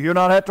 You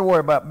don't have to worry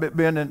about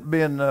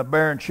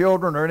bearing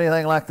children or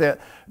anything like that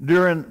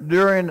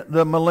during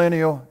the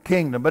millennial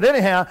kingdom. But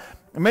anyhow,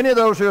 many of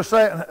those who are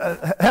saying,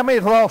 how many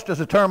is lost as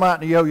a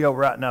termite in the yo-yo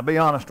right now? Be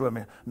honest with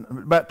me.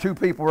 About 2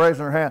 people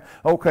raising their hand.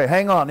 Okay,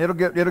 hang on. It'll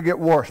get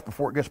worse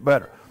before it gets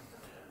better.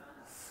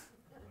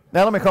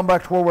 Now let me come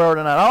back to where we are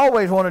tonight. I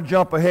always want to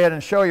jump ahead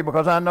and show you,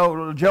 because I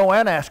know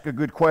Joanne asked a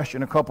good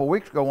question a couple of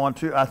weeks ago I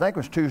think it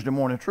was Tuesday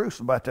Morning Truth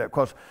about that,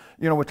 because,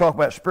 we talk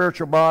about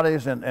spiritual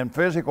bodies and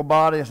physical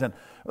bodies. And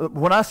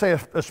when I say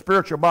a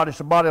spiritual body, it's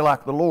a body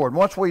like the Lord.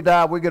 Once we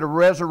die, we get a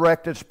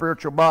resurrected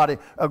spiritual body,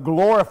 a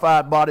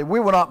glorified body. It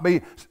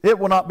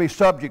will not be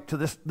subject to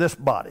this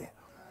body.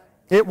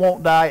 It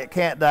won't die. It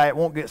can't die. It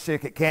won't get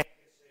sick. It can't.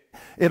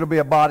 It'll be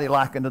a body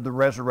like unto the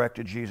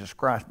resurrected Jesus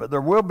Christ. But there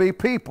will be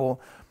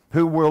people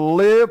who will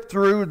live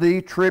through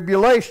the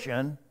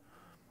tribulation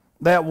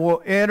that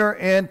will enter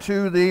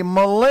into the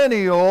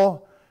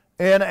millennial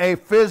in a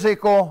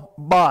physical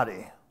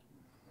body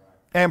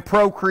and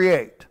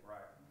procreate.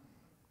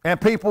 And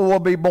people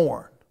will be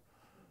born.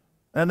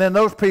 And then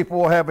those people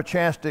will have a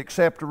chance to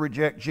accept or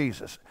reject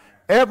Jesus.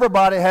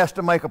 Everybody has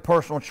to make a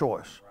personal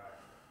choice.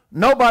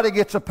 Nobody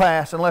gets a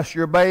pass unless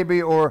you're a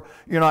baby or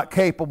you're not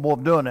capable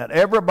of doing that.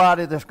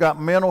 Everybody that's got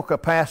mental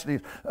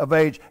capacity of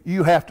age,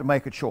 you have to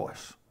make a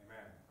choice.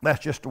 That's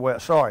just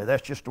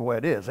the way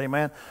it is.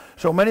 Amen.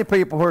 So many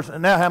people who are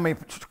now have me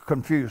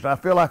confused. I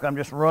feel like I'm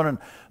just running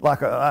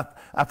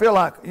I feel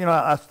like,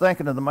 I was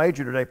thinking of the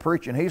major today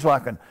preaching. He's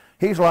like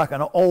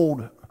an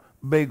old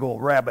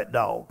beagle rabbit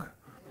dog.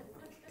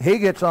 He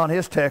gets on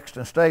his text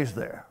and stays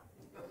there.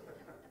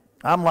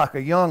 I'm like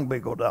a young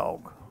beagle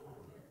dog.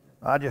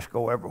 I just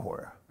go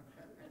everywhere.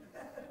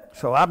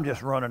 So I'm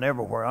just running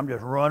everywhere. I'm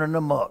just running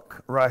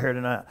amok right here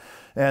tonight.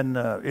 And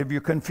if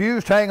you're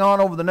confused, hang on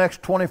over the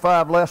next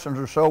 25 lessons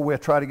or so. We'll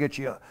try to get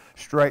you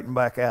straightened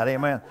back out.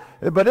 Amen.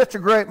 But it's a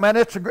great, man,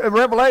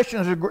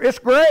 Revelation it's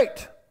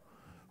great.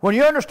 When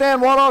you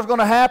understand what all's going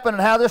to happen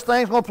and how this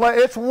thing's going to play,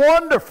 it's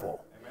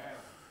wonderful.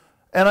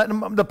 Amen.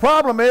 And the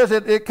problem is,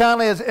 it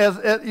kind of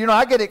is, you know,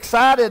 I get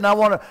excited and I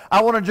want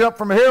to jump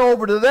from here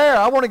over to there.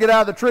 I want to get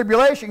out of the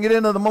tribulation, get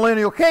into the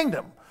millennial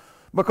kingdom,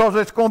 because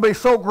it's going to be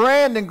so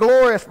grand and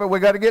glorious. But we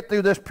got to get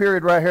through this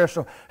period right here.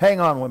 So hang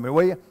on with me,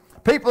 will you?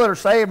 People that are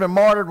saved and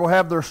martyred will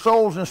have their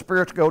souls and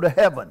spirits go to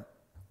heaven.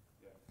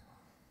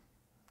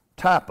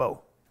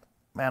 Typo.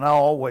 Man, I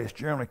always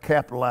generally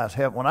capitalize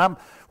heaven.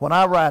 When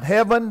I write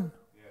heaven,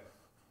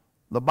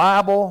 the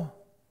Bible,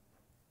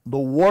 the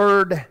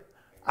Word,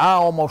 I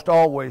almost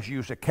always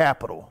use a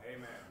capital.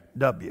 Amen.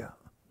 W,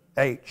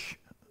 H,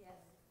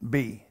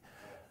 B.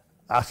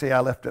 I see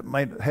I left it,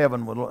 made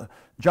heaven with,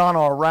 John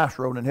R. Rice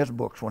wrote in his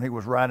books when he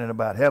was writing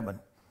about heaven.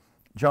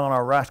 John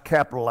R. Rice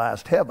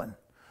capitalized heaven.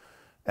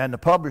 And the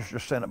publisher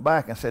sent it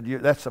back and said,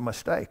 that's a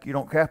mistake. You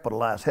don't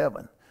capitalize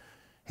heaven.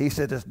 He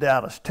said, is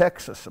Dallas,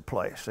 Texas a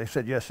place? They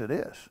said, yes, it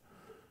is.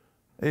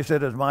 He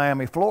said, is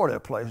Miami, Florida a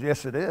place?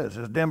 Yes, it is.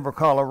 Is Denver,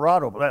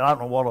 Colorado? I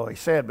don't know what all he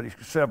said, but he's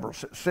several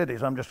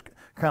cities. I'm just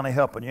kind of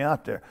helping you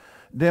out there.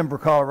 Denver,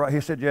 Colorado.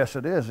 He said, yes,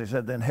 it is. He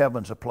said, then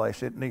heaven's a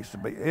place. It needs to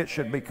be. It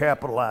should be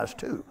capitalized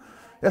too.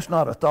 It's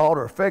not a thought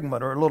or a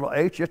figment or a little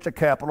h. It's a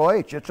capital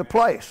H. It's a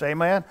place.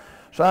 Amen?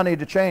 So I need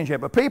to change it.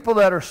 But people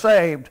that are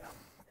saved,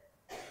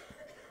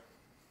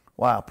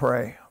 wow,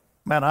 pray.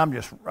 Man,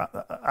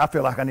 I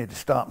feel like I need to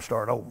stop and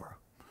start over.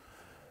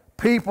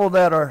 People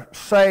that are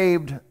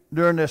saved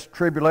during this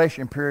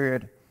tribulation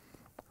period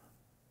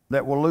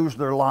that will lose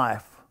their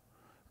life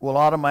will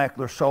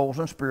automatically, their souls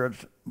and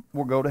spirits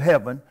will go to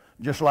heaven,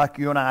 just like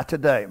you and I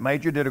today.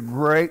 Major did a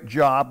great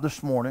job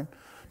this morning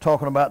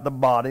talking about the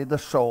body, the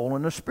soul,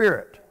 and the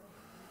spirit.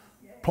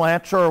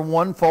 Plants are a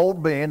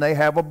one-fold being. They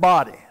have a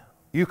body.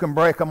 You can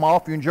break them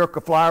off. You can jerk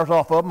the flowers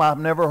off of them. I've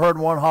never heard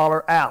one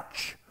holler,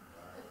 ouch.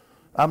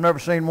 I've never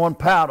seen one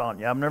pout on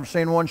you. I've never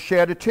seen one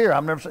shed a tear.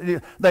 I've never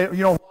seen,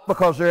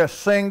 because they're a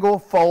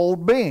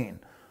single-fold being.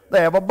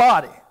 They have a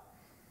body.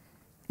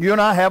 You and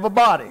I have a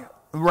body,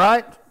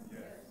 right?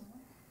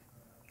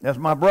 As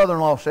my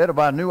brother-in-law said, if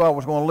I knew I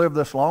was going to live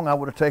this long, I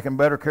would have taken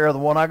better care of the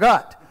one I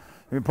got.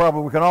 We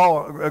can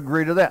all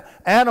agree to that.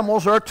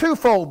 Animals are a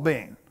two-fold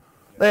being.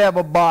 They have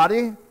a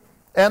body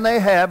and they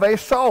have a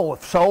soul.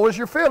 Soul is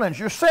your feelings,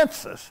 your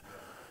senses.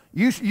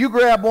 You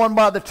grab one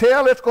by the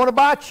tail, it's going to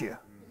bite you.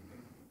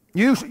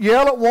 You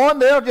yell at one,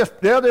 they'll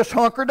just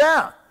hunker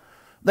down.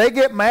 They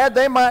get mad,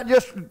 they might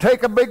just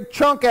take a big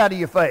chunk out of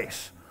your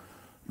face.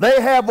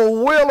 They have a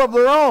will of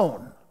their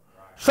own.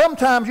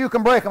 Sometimes you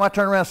can break them. I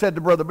turned around and said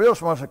to Brother Bill,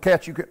 I said,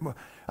 "Cats, I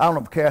don't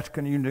know if cats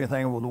can you do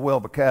anything with the will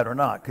of a cat or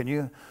not. Can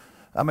you?"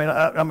 I mean,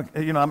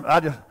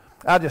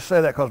 I just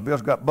say that because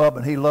Bill's got Bubba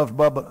and he loves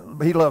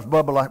Bubba. He loves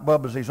Bubba like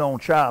Bubba's his own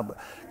child.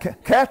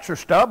 But cats are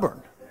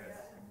stubborn.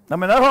 I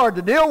mean, they're hard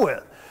to deal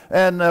with.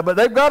 And but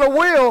they've got a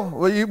will.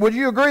 Would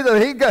you agree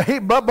that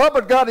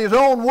Bubba's got his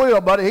own will,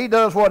 but he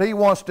does what he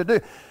wants to do?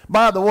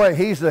 By the way,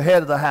 he's the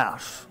head of the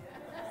house.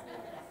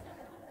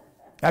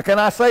 Now, can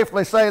I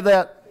safely say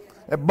that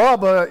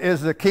Bubba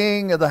is the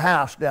king of the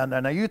house down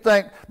there? Now, you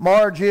think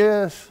Marge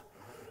is?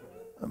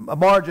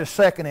 Marge is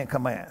second in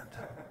command.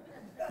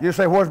 You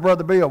say, where's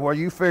Brother Bill? Well,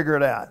 you figure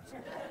it out.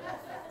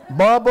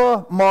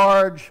 Bubba,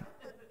 Marge,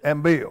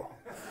 and Bill.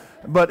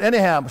 But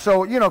anyhow,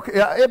 so,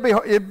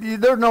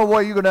 there's no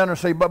way you go down there and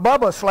say, but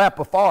Bubba slap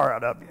a fire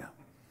out of you.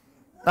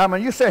 I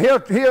mean, you say,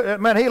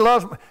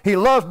 he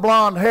loves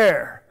blonde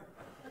hair.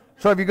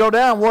 So if you go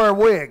down, wear a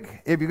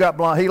wig. If you got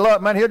blonde,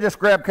 he'll just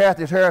grab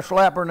Kathy's hair,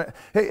 slap her,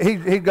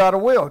 and he got a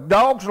will.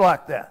 Dogs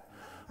like that.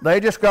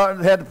 They just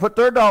had to put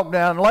their dog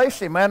down.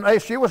 Lacey, man,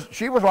 she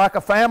was like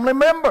a family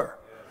member.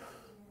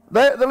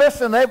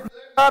 Listen,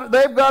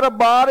 they've got a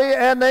body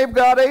and they've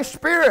got a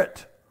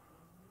spirit.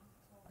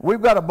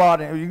 We've got a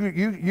body.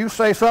 You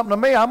say something to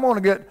me, I'm going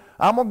to get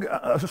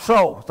a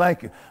soul.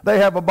 Thank you. They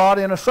have a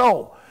body and a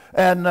soul.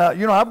 And,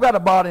 I've got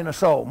a body and a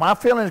soul. My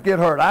feelings get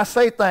hurt. I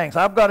say things.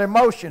 I've got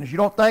emotions. You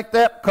don't think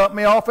that? Cut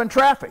me off in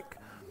traffic.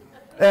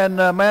 And,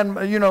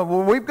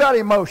 we've got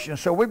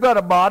emotions. So we've got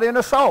a body and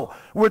a soul.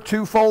 We're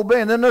two-fold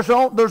being. Then there's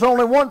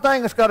only one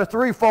thing that's got a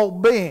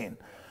three-fold being.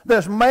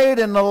 That's made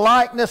in the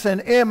likeness and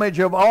image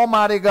of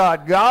Almighty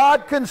God.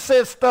 God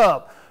consists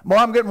of. Boy,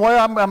 I'm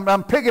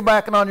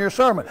piggybacking on your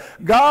sermon.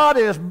 God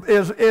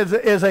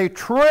is a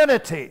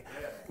Trinity.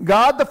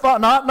 God the Father,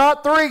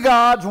 not three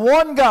gods,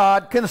 one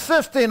God,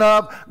 consisting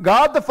of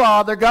God the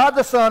Father, God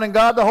the Son, and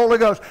God the Holy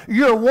Ghost.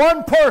 You're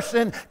one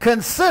person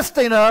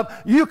consisting of,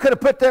 you could have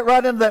put that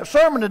right into that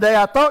sermon today.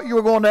 I thought you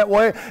were going that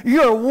way.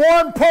 You're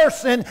one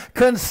person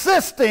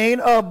consisting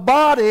of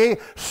body,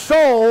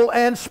 soul,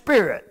 and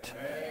spirit.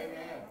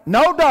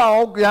 No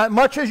dog,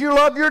 much as you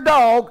love your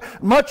dog,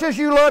 much as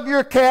you love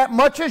your cat,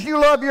 much as you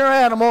love your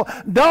animal,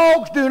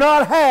 dogs do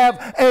not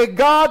have a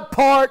God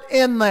part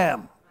in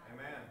them.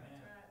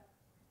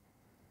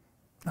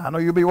 I know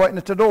you'll be waiting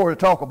at the door to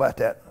talk about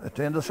that at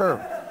the end of the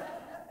service.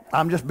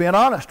 I'm just being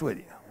honest with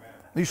you.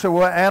 You say,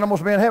 well,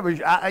 animals be in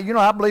heaven.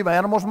 I believe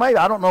animals may.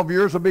 I don't know if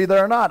yours will be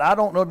there or not. I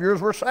don't know if yours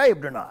were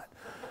saved or not.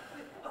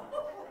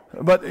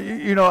 But,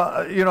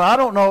 I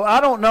don't know. I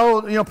don't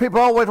know. People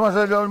always want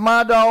to say,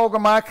 my dog or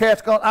my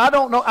cat's gone. I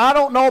don't know. I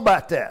don't know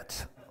about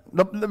that.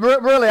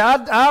 Really,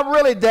 I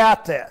really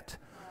doubt that.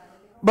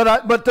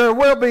 But there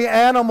will be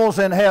animals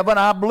in heaven.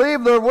 I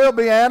believe there will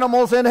be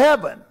animals in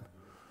heaven.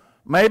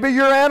 Maybe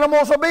your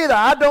animals will be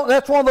there.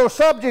 That's one of those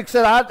subjects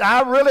that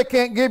I really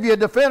can't give you a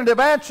definitive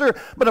answer.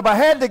 But if I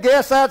had to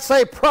guess, I'd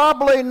say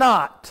probably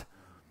not,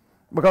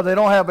 because they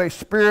don't have a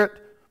spirit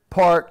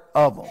part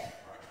of them.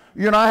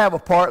 You and I have a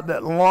part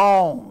that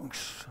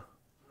longs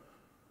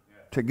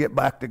to get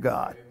back to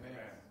God.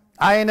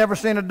 I ain't never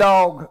seen a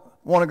dog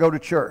want to go to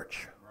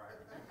church.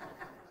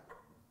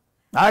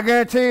 I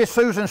guarantee you,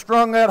 Susan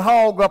strung that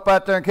hog up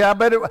out there, and I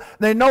bet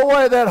there's no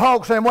way that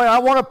hog saying, "Well, I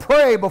want to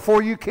pray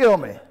before you kill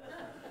me."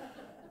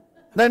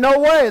 There's no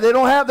way. They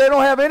don't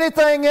have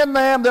anything in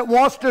them that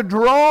wants to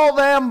draw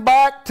them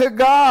back to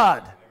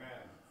God.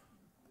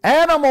 Amen.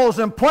 Animals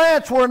and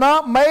plants were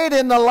not made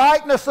in the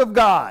likeness of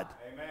God.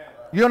 Amen.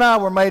 You and I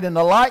were made in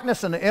the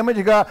likeness and the image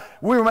of God.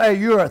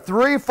 You're a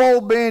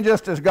threefold being,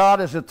 just as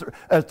God is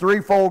a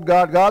threefold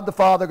God. God the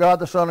Father, God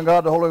the Son, and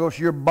God the Holy Ghost.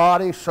 Your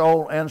body,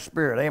 soul, and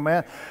spirit.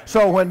 Amen.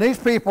 So when these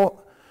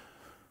people,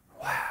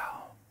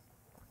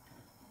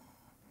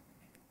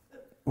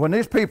 when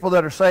these people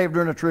that are saved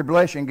during the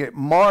tribulation get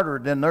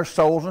martyred, then their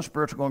souls and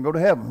spirits are going to go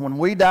to heaven. When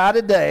we die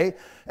today,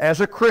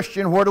 as a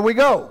Christian, where do we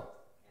go?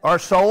 Our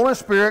soul and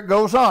spirit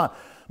goes on.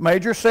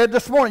 Major said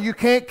this morning, you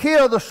can't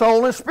kill the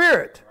soul and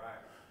spirit.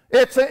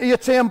 Right. You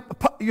say,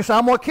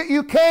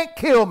 you can't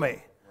kill me.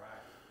 Right.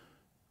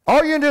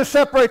 All you can do is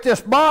separate this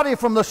body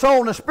from the soul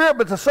and the spirit,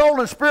 but the soul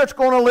and spirit's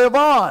going to live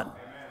on. Amen.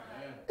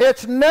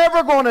 It's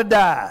never going to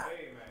die.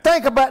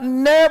 Think about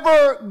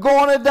never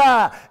going to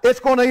die.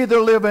 It's going to either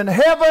live in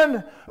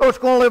heaven or it's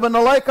going to live in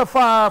the lake of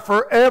fire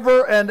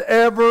forever and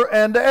ever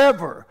and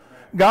ever.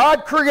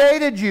 God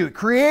created you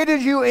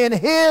in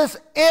His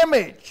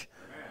image.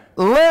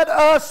 Amen. Let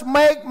us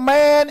make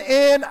man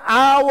in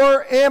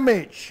our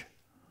image.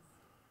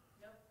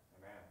 Yep.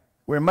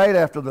 We're made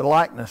after the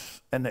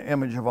likeness and the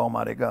image of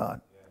Almighty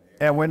God.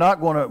 And we're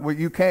not going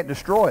to, you can't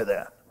destroy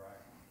that. Right.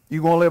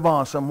 You're going to live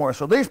on somewhere.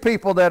 So these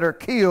people that are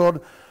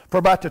killed for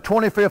about the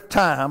 25th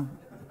time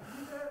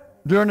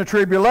during the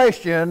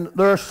tribulation,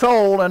 their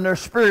soul and their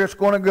spirit's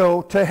going to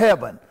go to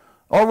heaven.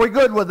 Are we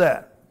good with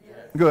that? Yes.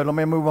 Good. Let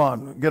me move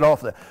on. Get off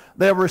that.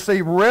 They'll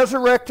receive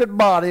resurrected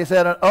bodies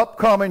at an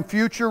upcoming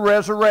future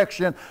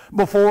resurrection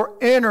before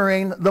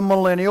entering the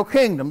millennial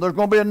kingdom. There's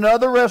going to be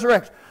another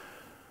resurrection.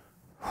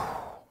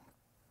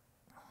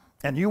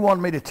 And you want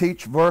me to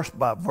teach verse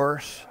by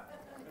verse?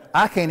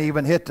 I can't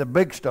even hit the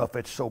big stuff.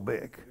 It's so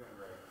big.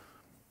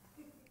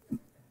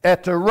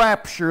 At the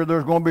rapture,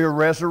 there's going to be a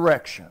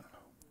resurrection.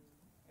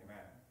 Amen.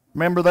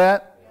 Remember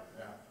that?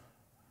 Yeah.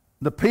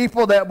 The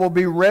people that will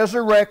be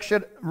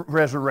resurrection.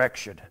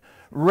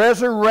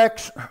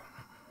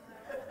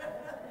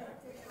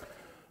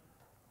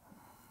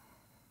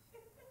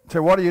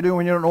 So what do you do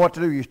when you don't know what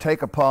to do? You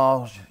take a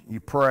pause, you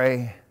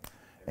pray,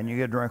 and you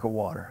get a drink of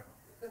water.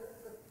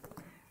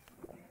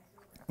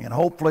 And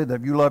hopefully that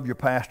if you love your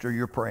pastor,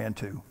 you're praying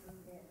too.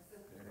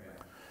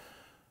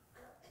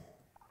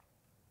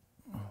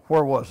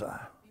 Where was I?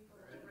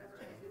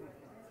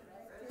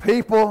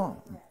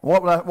 People,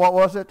 what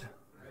was it?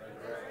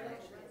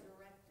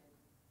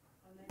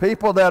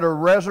 People that are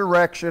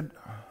resurrection.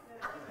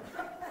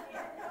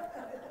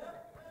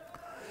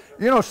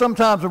 You know,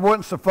 sometimes it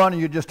wasn't so funny.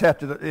 You just have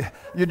to,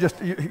 you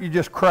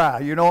just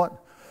cry. You know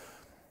what?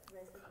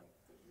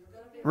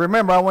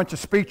 Remember, I went to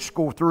speech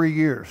school 3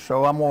 years,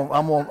 so I'm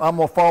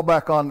gonna fall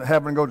back on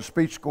having to go to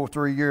speech school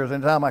 3 years.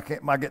 Anytime I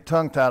get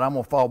tongue tied, I'm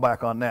gonna fall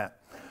back on that.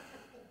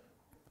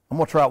 I'm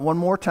going to try it one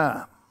more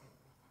time.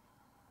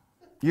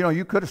 You know,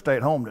 you could have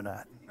stayed home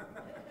tonight.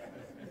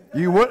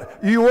 You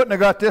wouldn't have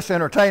got this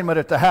entertainment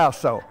at the house,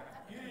 so.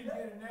 You didn't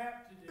get a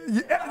nap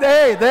today.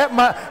 Hey,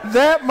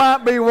 that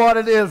might be what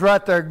it is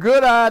right there.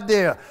 Good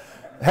idea.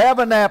 Have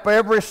a nap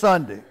every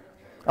Sunday.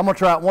 I'm going to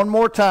try it one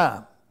more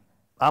time.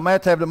 I'm going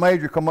to have the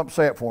major come up and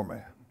say it for me.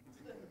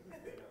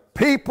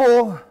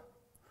 People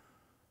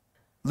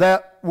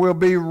that will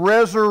be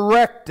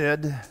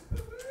resurrected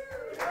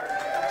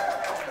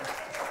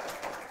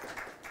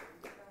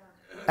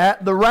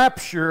at the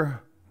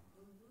rapture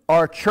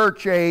are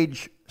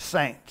church-age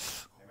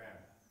saints. Amen.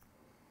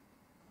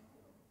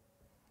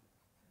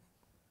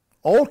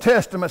 Old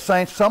Testament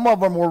saints, some of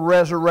them were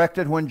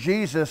resurrected when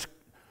Jesus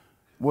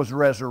was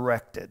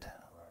resurrected.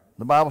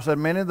 The Bible said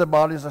many of the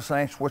bodies of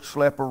saints which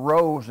slept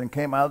arose and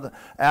came out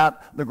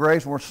the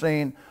graves were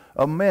seen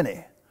of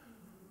many.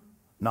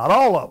 Not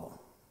all of them.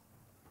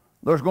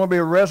 There's going to be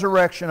a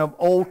resurrection of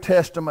Old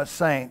Testament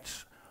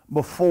saints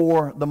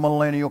before the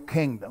millennial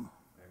kingdom.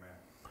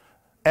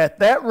 At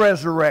that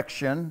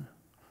resurrection,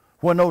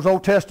 when those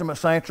Old Testament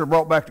saints are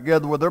brought back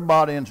together with their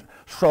body and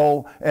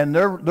soul, and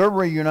they're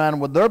reunited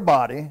with their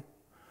body,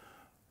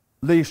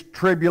 these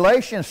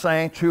tribulation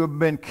saints who have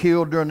been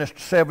killed during this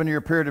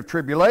 7-year period of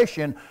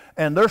tribulation,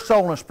 and their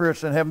soul and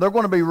spirits in heaven, they're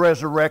going to be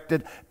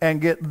resurrected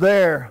and get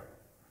their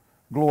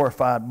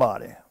glorified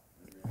body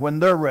when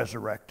they're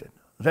resurrected.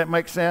 Does that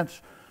make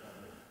sense?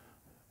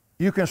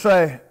 You can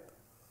say,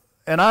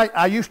 and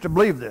I used to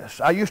believe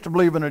this. I used to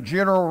believe in a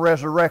general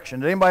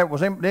resurrection. Did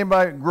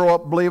anybody grow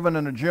up believing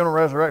in a general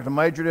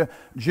resurrection?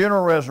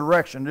 General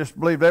resurrection. Just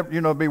believe that,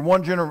 it'd be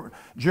one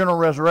general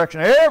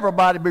resurrection.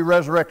 Everybody be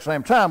resurrected at the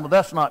same time, but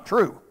that's not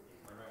true.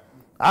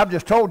 I've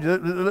just told you.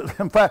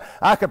 In fact,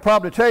 I could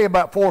probably tell you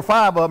about 4 or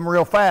 5 of them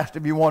real fast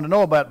if you want to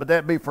know about it, but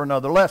that'd be for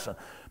another lesson.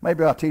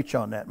 Maybe I'll teach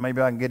on that.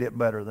 Maybe I can get it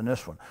better than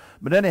this one.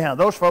 But anyhow,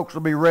 those folks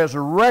will be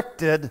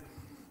resurrected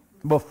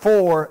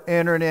before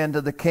entering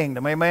into the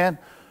kingdom. Amen?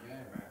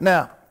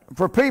 Now,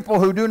 for people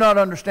who do not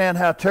understand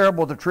how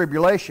terrible the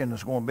tribulation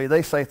is going to be,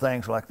 they say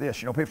things like this.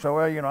 People say,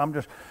 well,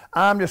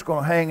 I'm just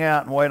going to hang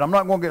out and wait. I'm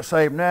not going to get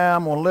saved now.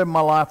 I'm going to live my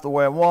life the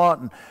way I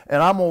want,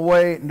 and I'm going to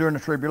wait, and during the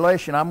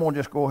tribulation, I'm going to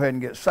just go ahead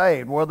and get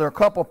saved. Well, there are a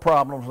couple of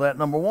problems with that.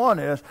 Number one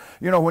is,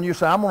 when you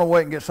say, I'm going to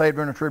wait and get saved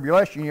during the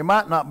tribulation, you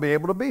might not be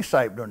able to be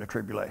saved during the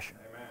tribulation.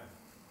 Amen.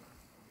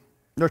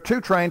 There are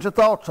 2 trains of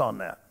thoughts on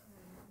that.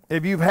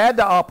 If you've had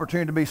the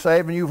opportunity to be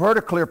saved and you've heard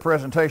a clear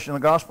presentation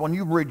of the gospel and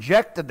you've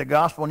rejected the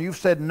gospel and you've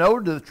said no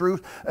to the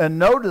truth and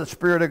no to the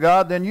Spirit of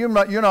God, then you're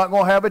not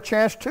going to have a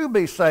chance to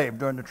be saved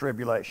during the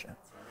tribulation.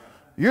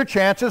 Your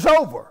chance is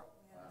over.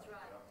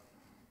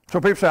 So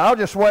people say, I'll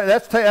just wait.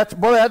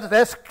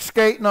 That's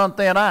skating on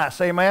thin ice.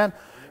 Amen?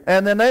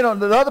 And then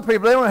the other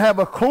people, they don't have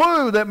a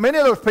clue that many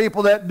of those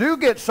people that do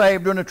get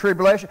saved during the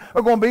tribulation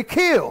are going to be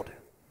killed.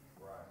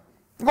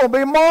 They're going to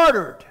be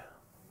martyred.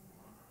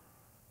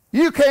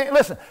 You can't,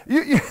 listen,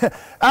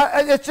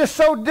 it's just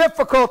so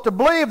difficult to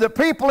believe that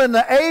people in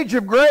the age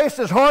of grace,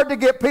 it's hard to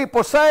get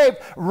people saved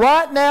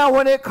right now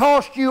when it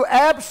costs you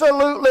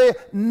absolutely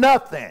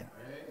nothing.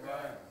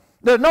 Amen.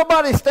 There's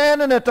nobody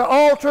standing at the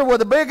altar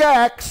with a big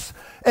axe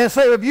and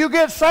say, if you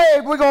get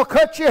saved, we're going to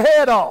cut your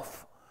head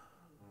off.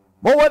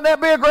 Well, wouldn't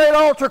that be a great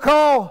altar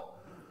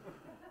call?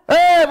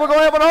 Hey, we're going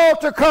to have an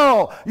altar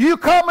call. You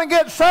come and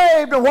get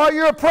saved, and while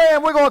you're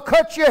praying, we're going to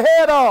cut your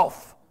head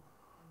off.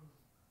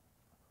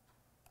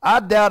 I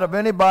doubt if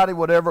anybody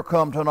would ever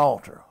come to an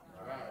altar.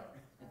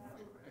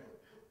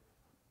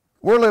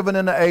 We're living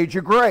in the age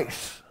of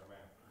grace.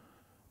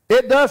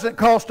 It doesn't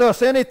cost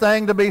us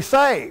anything to be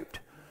saved.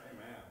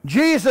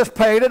 Jesus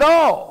paid it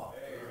all.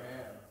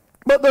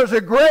 But there's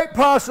a great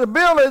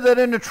possibility that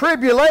in the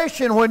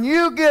tribulation, when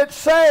you get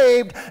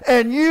saved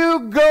and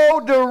you go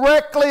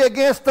directly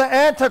against the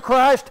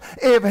Antichrist,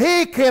 if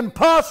he can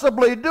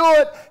possibly do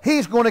it,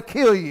 he's going to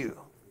kill you.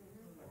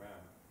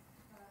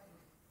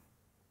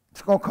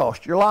 It's going to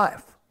cost your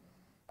life.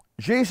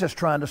 Jesus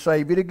trying to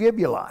save you to give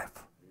you life.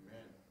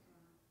 Amen.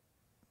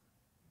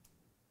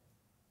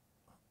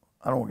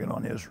 I don't want to get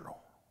on Israel.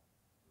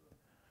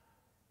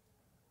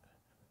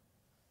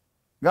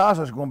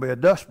 Gaza's going to be a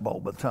dust bowl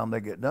by the time they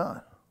get done.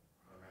 Amen.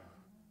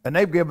 And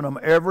they've given them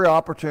every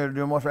opportunity to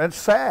do what's right. It's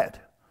sad.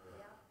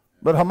 Yeah.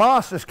 But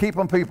Hamas is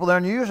keeping people there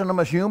and using them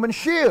as human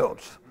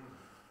shields.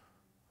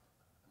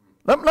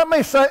 Let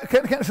me say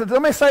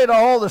to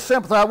all the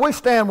sympathize, we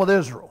stand with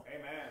Israel.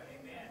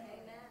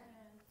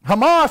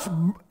 Hamas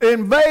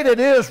invaded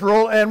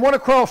Israel and went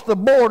across the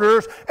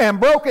borders and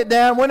broke it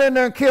down, went in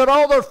there and killed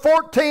all those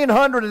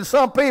 1,400 and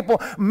some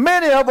people,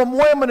 many of them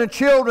women and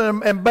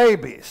children and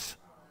babies.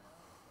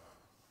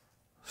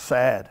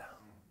 Sad.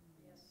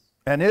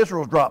 And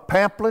Israel's dropped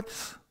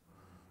pamphlets.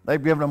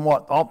 They've given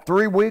them,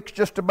 3 weeks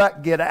just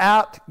about get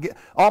out,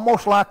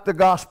 almost like the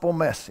gospel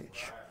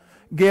message.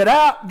 Get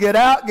out, get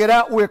out, get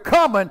out. We're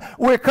coming.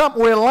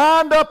 We're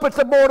lined up at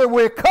the border.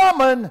 We're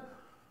coming.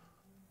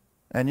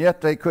 And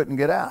yet they couldn't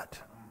get out.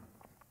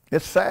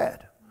 It's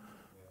sad.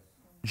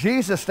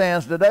 Jesus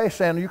stands today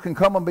saying you can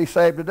come and be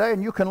saved today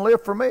and you can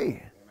live for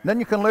me. Then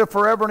you can live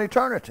forever in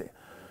eternity.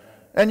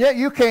 And yet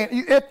you can't.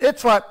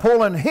 It's like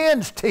pulling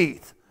hen's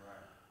teeth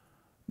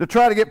to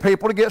try to get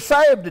people to get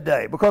saved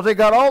today because they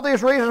got all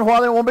these reasons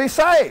why they won't be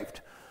saved.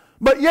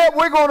 But yet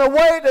we're going to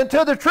wait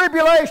until the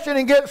tribulation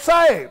and get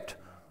saved.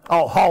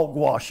 Oh,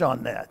 hogwash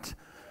on that.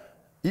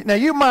 Now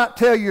you might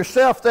tell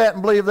yourself that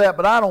and believe that,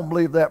 but I don't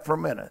believe that for a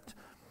minute.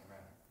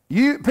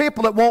 You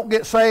people that won't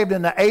get saved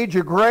in the age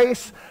of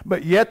grace,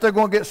 but yet they're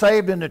going to get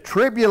saved in the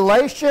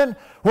tribulation,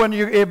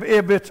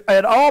 if it's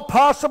at all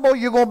possible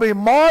you're going to be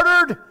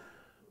martyred,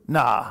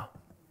 nah.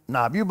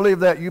 If you believe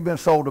that, you've been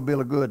sold a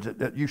bill of goods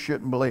that you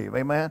shouldn't believe.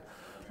 Amen?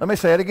 Let me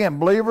say it again.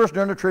 Believers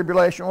during the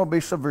tribulation will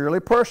be severely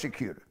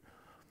persecuted.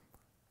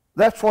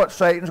 That's what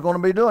Satan's going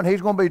to be doing.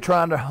 He's going to be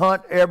trying to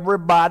hunt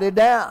everybody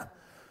down.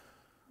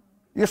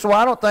 You say, well,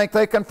 I don't think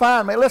they can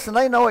find me. Listen,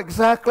 they know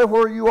exactly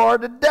where you are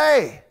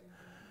today.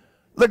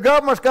 The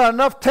government's got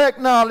enough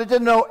technology to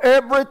know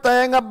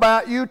everything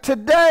about you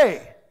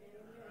today.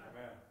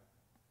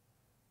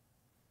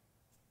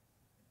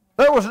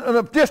 There was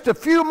just a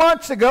few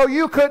months ago,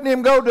 you couldn't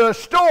even go to a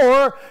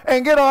store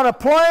and get on a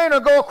plane or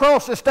go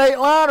across the state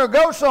line or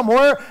go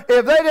somewhere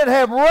if they didn't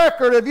have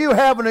record of you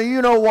having a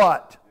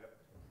you-know-what.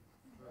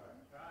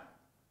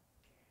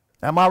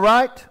 Am I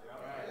right?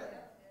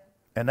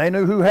 And they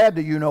knew who had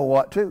the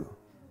you-know-what too.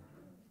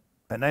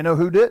 And they know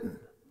who didn't.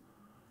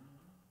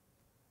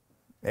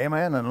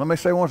 Amen. And let me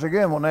say once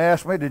again, when they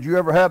asked me, did you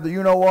ever have the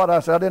you-know-what? I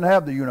said, I didn't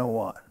have the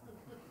you-know-what.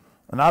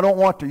 And I don't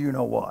want the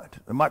you-know-what.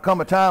 There might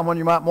come a time when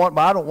you might want it,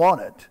 but I don't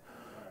want it.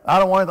 I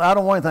don't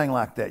want anything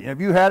like that. You know, if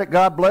you had it,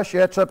 God bless you.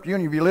 That's up to you.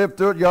 And if you live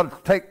through it, you ought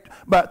to take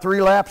about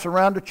 3 laps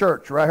around the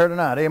church right here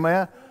tonight.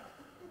 Amen.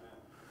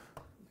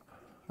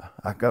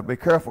 I've got to be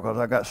careful because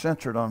I got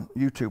censored on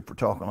YouTube for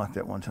talking like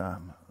that one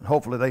time.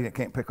 Hopefully they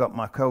can't pick up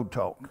my code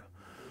talk.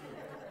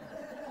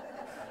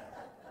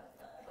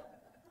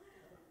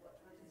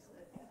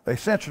 They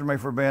censored me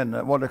for being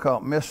what they call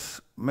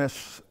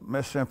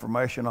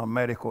misinformation on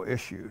medical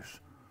issues.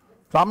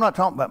 So I'm not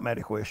talking about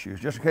medical issues.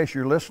 Just in case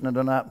you're listening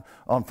tonight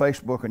on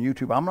Facebook and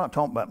YouTube, I'm not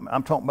talking about.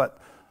 I'm talking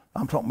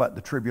about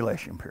the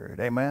tribulation period.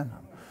 Amen.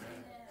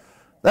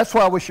 That's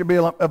why we should be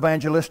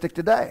evangelistic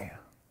today.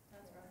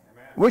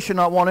 We should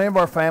not want any of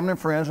our family and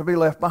friends to be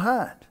left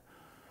behind.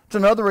 It's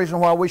another reason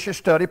why we should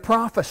study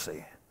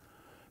prophecy.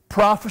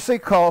 Prophecy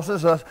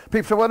causes us,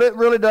 people say, well, it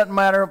really doesn't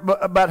matter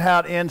about how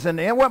it ends in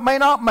the end. Well, it may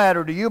not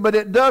matter to you, but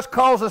it does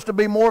cause us to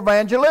be more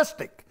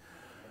evangelistic.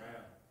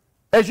 Amen.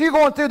 As you're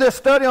going through this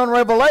study on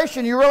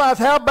Revelation, you realize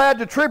how bad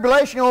the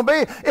tribulation is going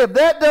to be. If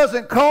that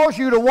doesn't cause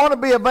you to want to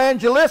be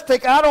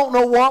evangelistic, I don't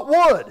know what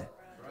would.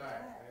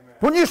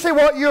 When you see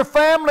what your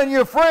family and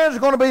your friends are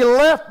going to be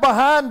left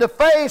behind to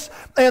face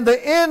and the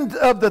end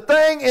of the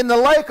thing in the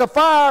lake of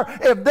fire,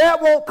 if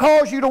that won't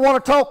cause you to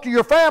want to talk to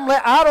your family,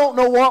 I don't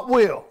know what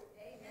will.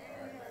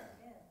 Amen.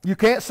 You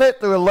can't sit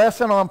through a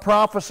lesson on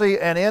prophecy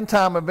and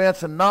end-time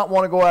events and not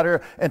want to go out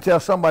here and tell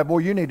somebody, boy,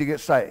 you need to get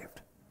saved.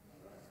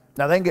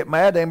 Now, they can get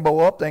mad, they can blow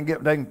up, they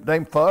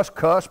can fuss,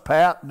 cuss,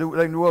 pat, they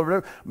can do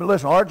whatever. But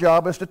listen, our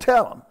job is to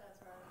tell them.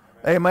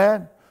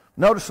 Amen.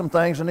 Notice some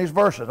things in these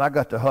verses. I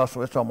got to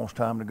hustle. It's almost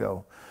time to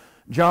go.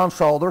 John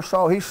saw their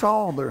soul. He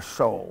saw their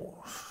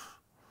souls.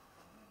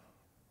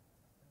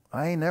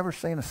 I ain't never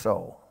seen a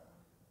soul.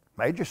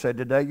 Major said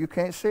today you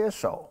can't see a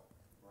soul.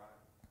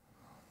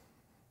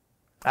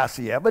 I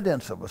see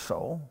evidence of a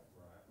soul.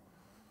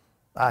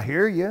 I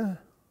hear you.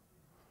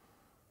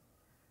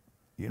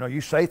 You know,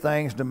 you say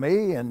things to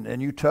me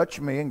and you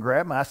touch me and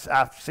grab me.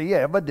 I see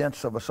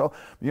evidence of a soul.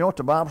 You know what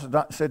the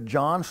Bible said?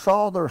 John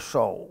saw their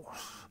souls.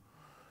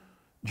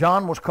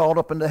 John was called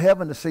up into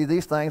heaven to see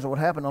these things that would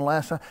happen in the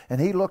last time, and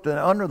he looked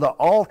under the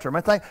altar.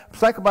 Man,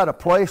 think about a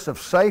place of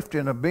safety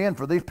and of being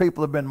for these people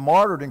who have been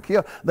martyred and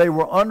killed. They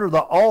were under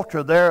the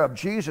altar there of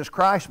Jesus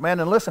Christ, man.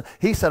 And listen,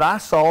 he said, I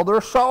saw their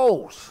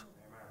souls.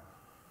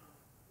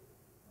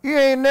 You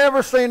ain't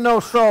never seen no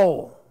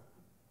soul.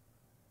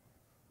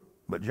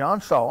 But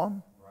John saw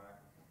them.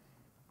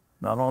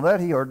 Not only that,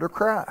 he heard their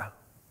cry.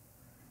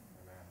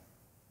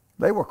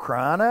 They were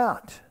crying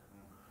out.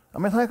 I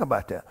mean, think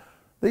about that.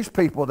 These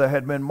people that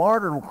had been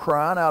martyred were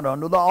crying out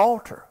under the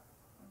altar.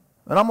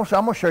 And I'm going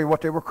to show you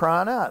what they were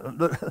crying out.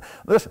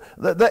 Listen,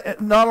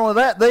 not only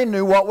that, they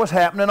knew what was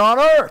happening on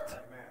earth.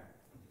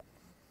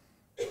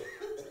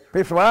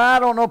 People say, well, I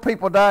don't know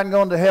people dying and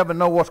going to heaven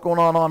know what's going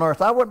on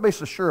earth. I wouldn't be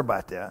so sure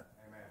about that.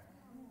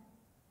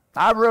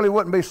 I really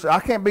wouldn't be. I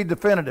can't be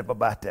definitive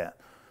about that.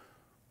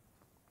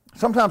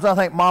 Sometimes I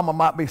think Mama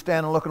might be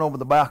standing looking over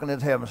the balcony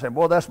of heaven and saying,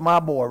 boy, that's my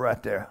boy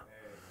right there.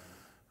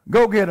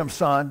 Go get him,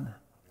 son.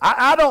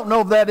 I don't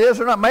know if that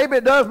is or not. Maybe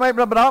it does, maybe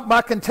not. But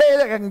I can tell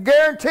you, I can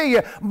guarantee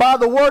you by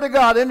the Word of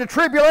God in the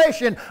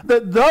tribulation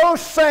that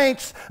those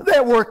saints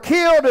that were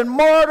killed and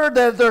martyred,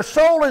 that their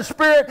soul and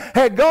spirit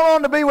had gone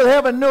on to be with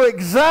heaven, knew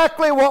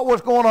exactly what was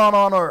going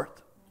on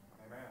earth.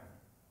 Amen.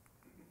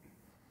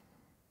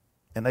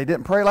 And they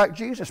didn't pray like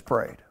Jesus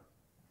prayed.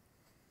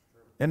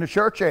 In the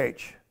church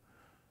age,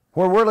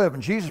 where we're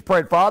living, Jesus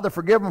prayed, Father,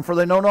 forgive them, for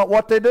they know not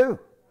what they do.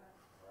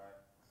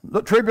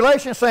 The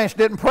tribulation saints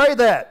didn't pray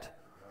that.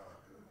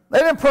 They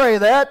didn't pray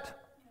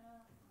that.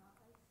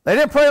 They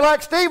didn't pray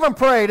like Stephen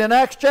prayed in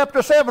Acts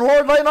chapter 7.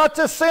 Lord, lay not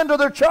this sin to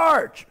their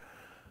charge.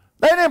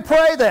 They didn't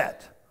pray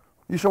that.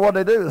 You say, what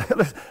they do?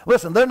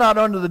 Listen, they're not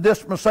under the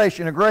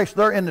dispensation of grace.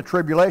 They're in the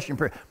tribulation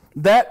period.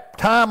 That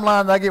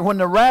timeline they get, when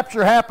the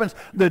rapture happens,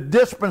 the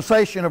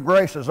dispensation of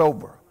grace is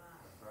over.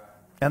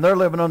 And they're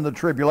living under the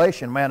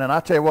tribulation, man. And I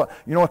tell you what,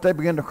 you know what they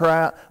begin to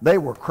cry out? They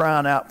were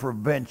crying out for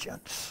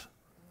vengeance.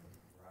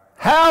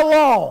 How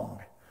long?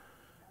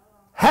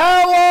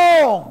 How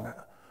long?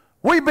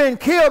 We've been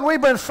killed,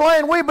 we've been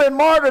slain, we've been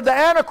martyred. The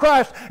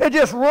Antichrist is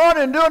just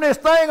running, doing his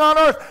thing on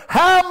earth.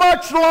 How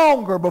much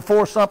longer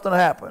before something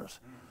happens?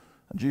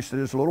 And Jesus said,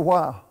 it's a little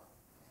while.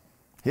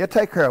 He'll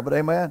take care of it,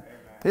 amen?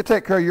 He'll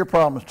take care of your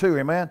problems too,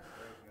 amen?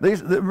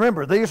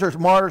 Remember, these are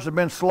martyrs that have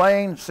been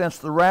slain since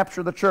the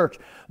rapture of the church.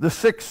 The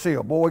sixth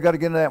seal. Boy, we got to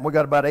get into that. We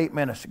got about 8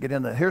 minutes to get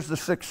into that. Here's the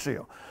sixth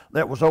seal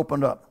that was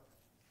opened up.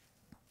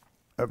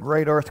 A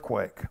great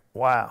earthquake.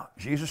 Wow.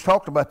 Jesus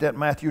talked about that in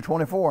Matthew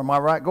 24. Am I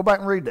right? Go back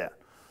and read that.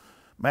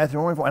 Matthew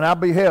 24. And I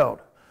beheld,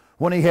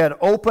 when he had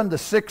opened the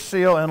sixth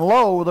seal, and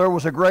lo, there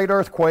was a great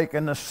earthquake,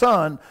 and the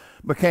sun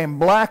became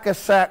black as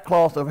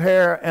sackcloth of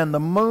hair, and the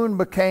moon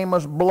became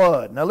as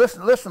blood. Now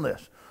listen to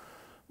this.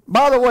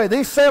 By the way,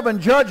 these 7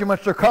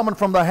 judgments are coming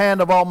from the hand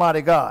of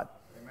Almighty God.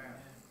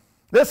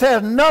 This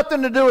has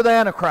nothing to do with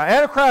Antichrist.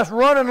 Antichrist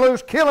running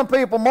loose, killing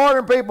people,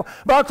 martyring people.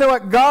 But I'll tell you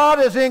what, God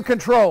is in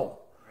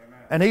control. Amen.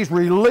 And he's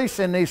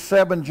releasing these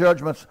 7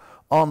 judgments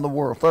on the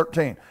world.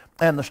 13.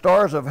 And the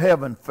stars of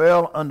heaven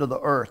fell unto the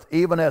earth,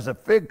 even as a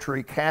fig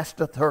tree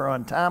casteth her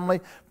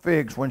untimely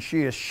figs when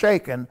she is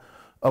shaken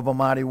of a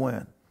mighty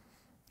wind.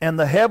 And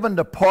the heaven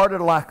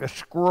departed like a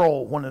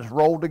scroll when it's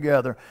rolled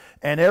together,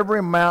 and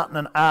every mountain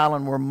and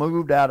island were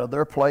moved out of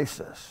their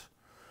places.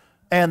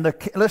 And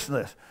listen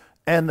to this.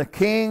 And the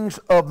kings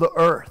of the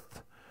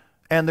earth,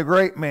 and the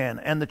great men,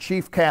 and the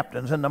chief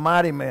captains, and the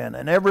mighty men,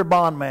 and every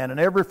bondman, and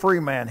every free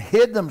man,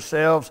 hid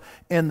themselves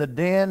in the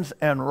dens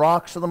and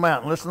rocks of the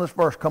mountain. Listen to this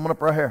verse coming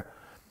up right here.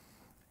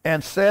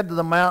 And said to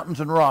the mountains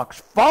and rocks,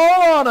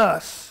 fall on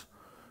us,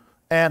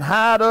 and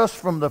hide us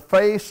from the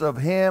face of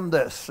him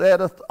that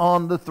sitteth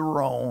on the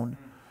throne,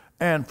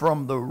 and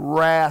from the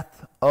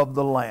wrath of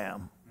the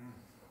Lamb.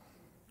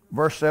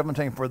 Verse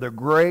 17, for the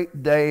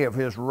great day of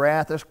his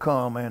wrath is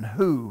come, and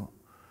who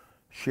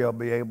shall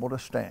be able to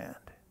stand?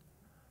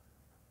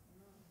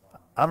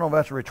 I don't know if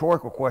that's a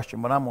rhetorical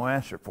question, but I'm going to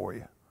answer it for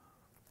you.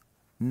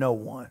 No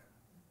one.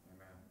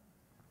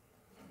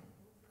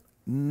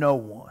 No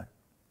one.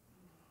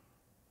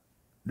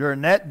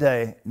 During that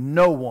day,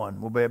 no one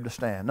will be able to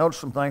stand. Notice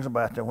some things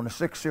about that. When the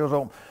 6 seals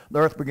open, the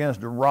earth begins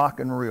to rock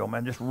and reel,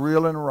 man, just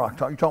reel and rock.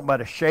 You're talking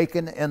about a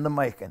shaking and the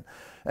making.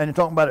 And you're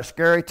talking about a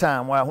scary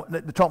time. Wow,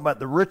 they're talking about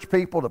the rich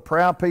people, the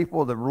proud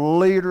people, the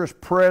leaders,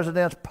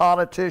 presidents,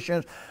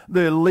 politicians,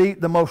 the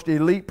elite, the most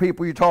elite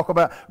people you talk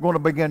about, are going to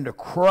begin to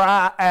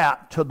cry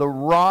out to the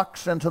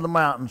rocks and to the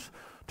mountains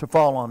to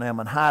fall on them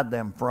and hide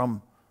them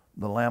from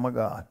the Lamb of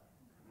God.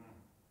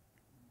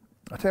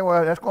 I tell you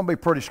what, that's going to be a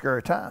pretty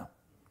scary time.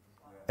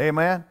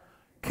 Amen.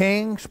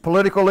 Kings,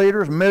 political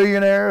leaders,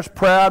 millionaires,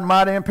 proud,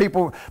 mighty, and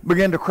people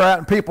begin to cry,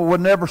 and people would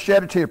never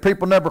shed a tear.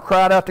 People never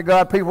cried out to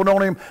God. People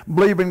don't even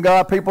believe in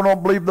God. People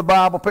don't believe the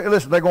Bible.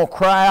 Listen, they're going to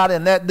cry out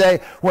in that day.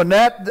 When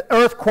that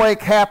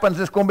earthquake happens,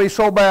 it's going to be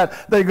so bad,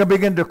 they're going to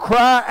begin to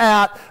cry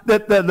out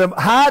that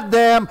hide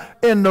them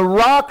in the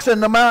rocks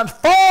and the mountains.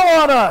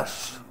 Fall on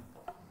us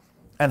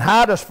and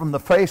hide us from the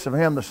face of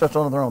him that sits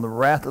on the throne, the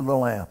wrath of the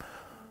Lamb.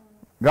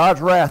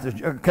 God's wrath is,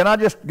 can I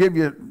just give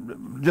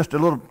you just a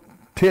little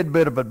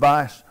tidbit of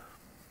advice?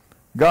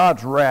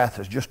 God's wrath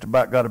has just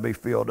about got to be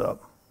filled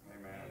up.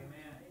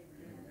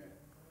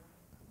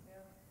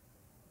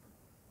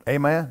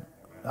 Amen. Amen.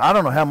 I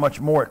don't know how much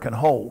more it can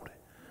hold.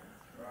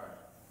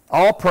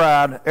 All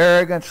pride,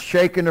 arrogance,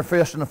 shaking their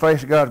fist in the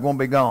face of God is going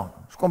to be gone.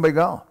 It's going to be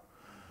gone.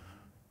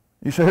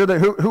 You say,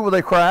 who will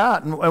they cry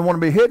out and want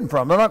to be hidden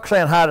from? They're not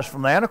saying hide us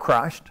from the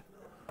Antichrist.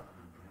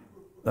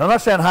 They're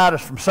not saying hide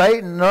us from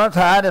Satan. They're not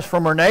hide us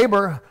from our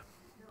neighbor.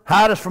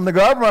 Hide us from the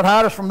government,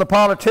 hide us from the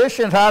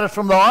politicians, hide us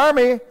from the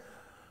army. You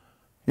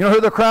know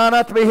who they're crying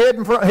out to be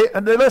hidden from?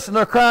 Listen,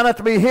 they're crying out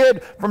to be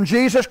hid from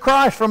Jesus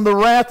Christ, from the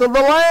wrath of the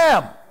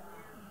Lamb.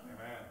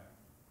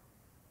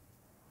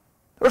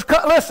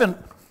 Listen,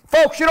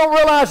 folks, you don't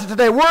realize it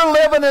today. We're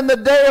living in the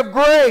day of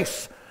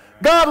grace.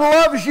 God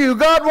loves you.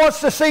 God wants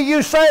to see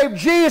you saved.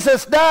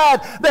 Jesus died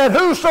that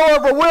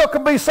whosoever will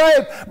can be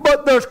saved.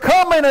 But there's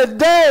coming a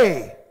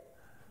day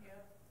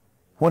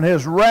when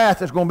his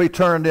wrath is going to be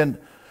turned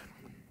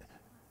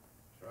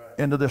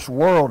into this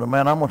world. And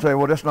man, I'm going to tell you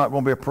what, it's not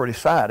going to be a pretty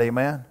sight.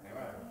 Amen?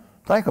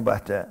 Think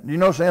about that. Do you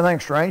notice anything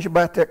strange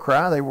about that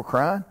cry? They were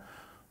crying.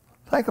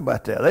 Think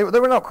about that.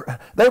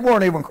 They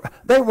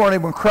weren't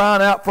even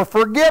crying out for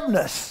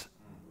forgiveness.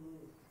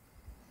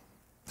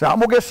 So I'm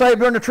going to get saved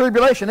during the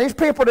tribulation. These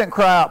people didn't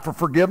cry out for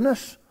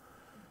forgiveness.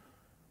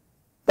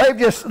 They've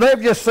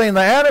just seen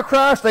the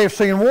Antichrist. They've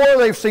seen war.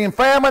 They've seen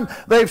famine.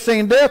 They've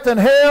seen death and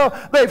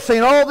hell. They've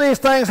seen all these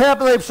things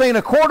happen. They've seen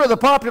a quarter of the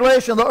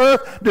population of the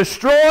earth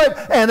destroyed.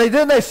 And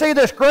they see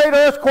this great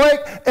earthquake.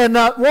 And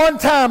not one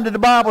time did the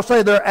Bible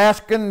say they're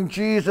asking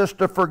Jesus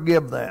to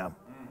forgive them.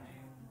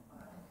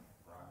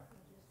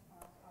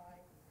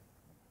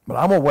 But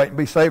I'm going to wait and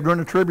be saved during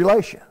the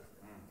tribulation.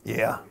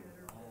 Yeah.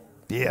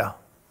 Yeah.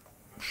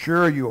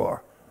 Sure you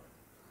are.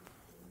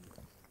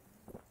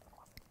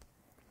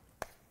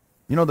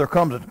 You know, there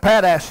comes a,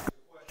 Pat asked a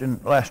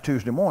question last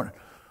Tuesday morning.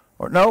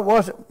 Or no,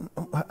 was it?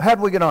 How did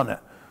we get on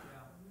that?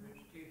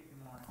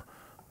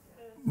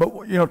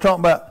 But, you know, talking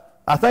about,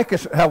 I think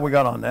it's how we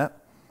got on that.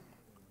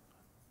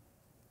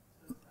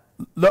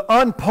 The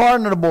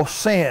unpardonable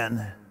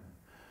sin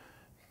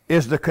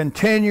is the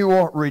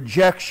continual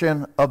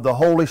rejection of the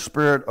Holy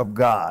Spirit of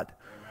God.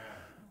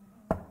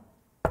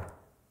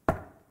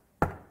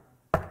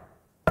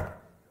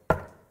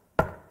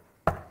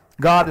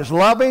 God is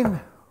loving.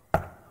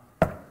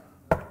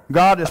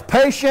 God is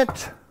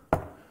patient.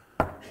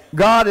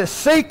 God is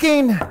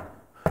seeking.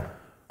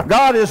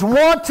 God is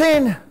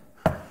wanting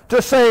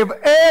to save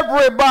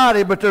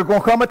everybody, but there's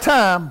going to come a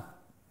time.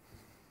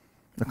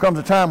 There comes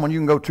a time when you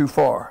can go too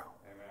far.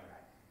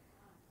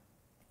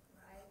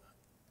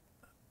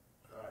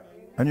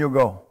 And you'll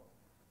go,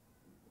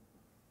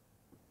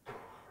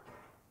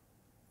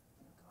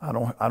 I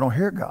don't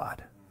hear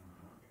God.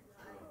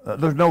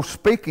 There's no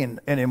speaking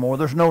anymore.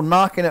 There's no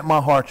knocking at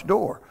my heart's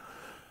door.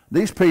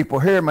 These people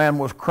here, man,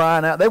 was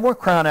crying out. They weren't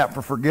crying out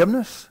for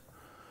forgiveness.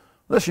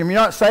 Listen, if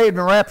you're not saved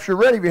and rapture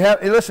ready, if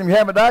you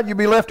haven't died, you'll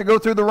be left to go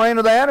through the reign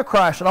of the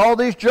Antichrist and all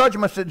these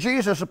judgments that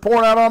Jesus is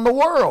pouring out on the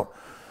world.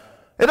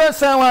 It doesn't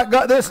sound like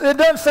God, it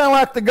doesn't sound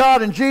like the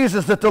God in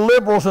Jesus that the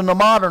liberals and the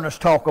modernists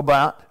talk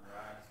about.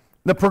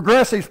 The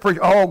progressives preach,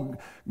 oh,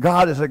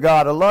 God is a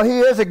God of love. He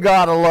is a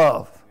God of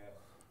love.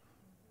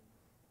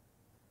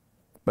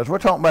 But as we're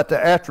talking about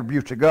the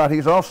attributes of God,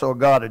 He's also a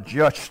God of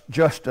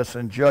justice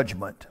and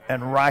judgment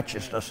and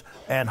righteousness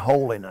and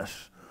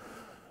holiness.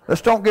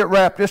 Let's don't get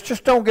wrapped.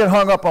 Just don't get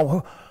hung up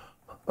on.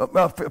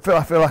 I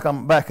feel like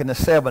I'm back in the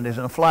 70s and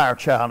a flyer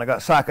child, and I got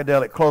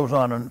psychedelic clothes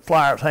on and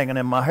flyers hanging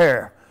in my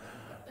hair.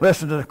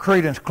 Listen to the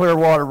Creedence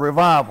Clearwater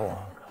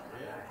Revival.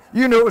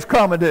 You knew it was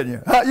coming, didn't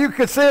you? You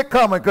could see it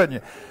coming, couldn't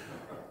you?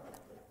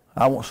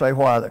 I won't say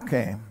why that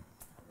came.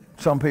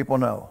 Some people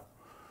know.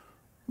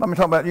 Let me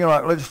talk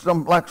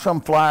about, like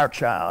some flyer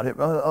child.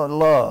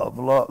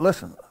 Love.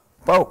 Listen,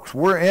 folks,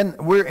 we're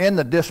in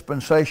the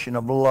dispensation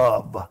of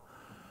love.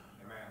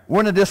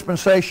 We're in the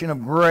dispensation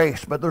of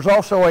grace, but there's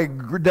also a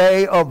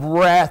day of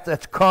wrath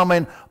that's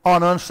coming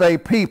on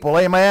unsaved people.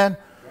 Amen?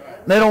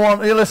 They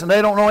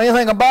don't know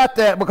anything about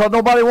that because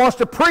nobody wants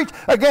to preach.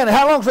 Again,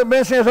 how long has it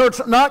been since you've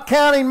heard, not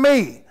counting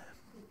me,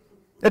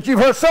 that you've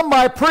heard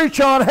somebody preach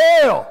on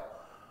hell?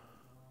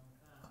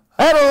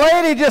 I had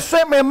a lady just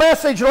sent me a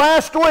message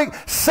last week,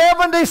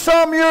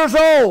 70-some years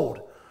old,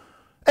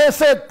 and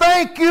said,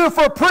 thank you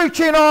for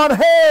preaching on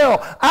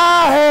hell.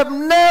 I have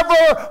never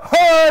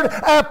heard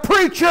a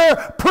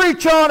preacher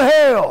preach on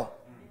hell.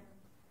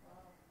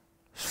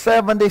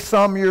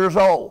 70-some years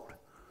old.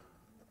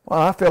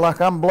 Well, I feel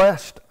like I'm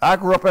blessed. I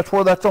grew up,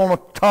 that's on a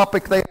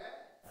topic they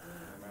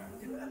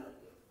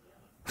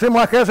seemed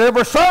like as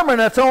every sermon,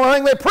 that's the only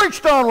thing they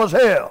preached on was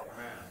hell.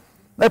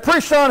 They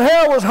preached on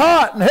hell was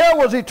hot, and hell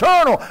was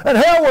eternal, and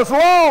hell was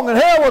long, and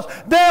hell was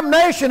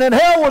damnation, and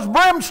hell was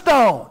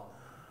brimstone.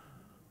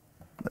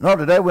 But no,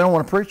 today we don't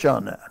want to preach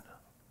on that.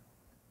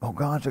 Oh,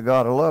 God's a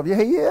God of love. Yeah,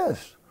 He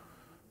is.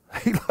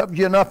 He loved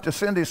you enough to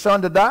send His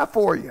Son to die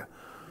for you.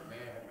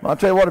 I'll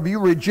tell you what, if you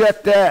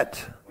reject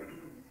that,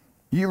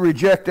 you're going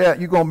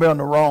to be on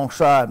the wrong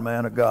side,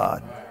 man, of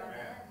God.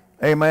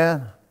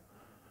 Amen.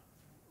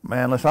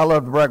 Man, listen, I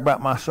love to brag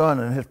about my son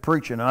and his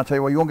preaching. And I'll tell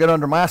you what, you won't get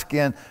under my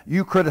skin,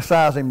 you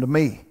criticize him to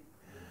me.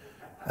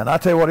 And I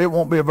tell you what, it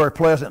won't be a very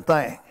pleasant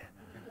thing.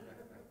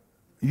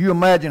 You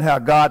imagine how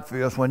God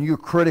feels when you're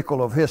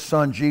critical of His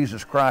Son,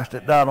 Jesus Christ,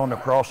 that died on the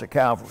cross at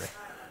Calvary.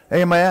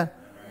 Amen?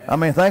 I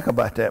mean, think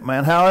about that,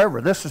 man.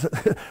 However,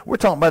 we're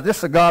talking about this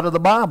is the God of the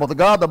Bible. The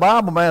God of the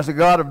Bible, man, is the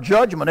God of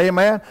judgment.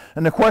 Amen?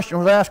 And the question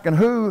was asking,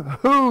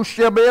 who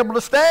shall be able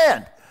to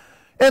stand?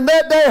 In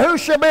that day, who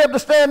shall be able to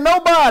stand?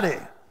 Nobody.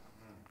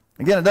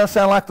 Again, it doesn't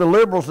sound like the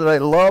liberals today.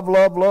 Love,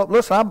 love, love.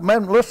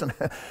 Listen,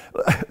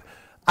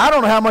 I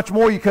don't know how much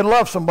more you can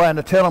love somebody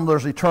to tell them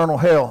there's eternal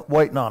hell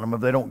waiting on them if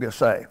they don't get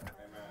saved.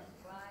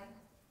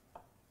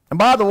 And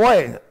by the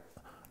way,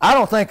 I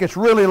don't think it's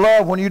really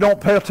love when you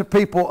don't tell to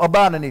people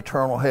about an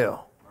eternal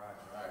hell.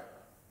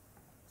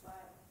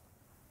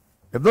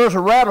 If there's a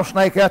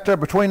rattlesnake out there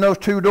between those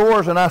two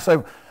doors and I say,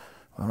 well,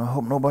 I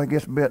hope nobody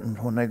gets bitten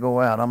when they go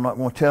out, I'm not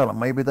going to tell them.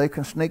 Maybe they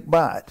can sneak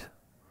by it.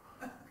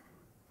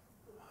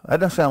 That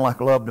doesn't sound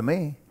like love to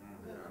me.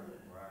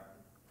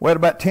 We had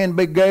about 10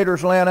 big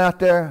gators laying out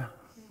there.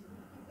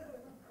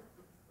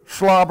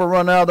 Slobber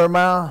run out of their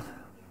mouth.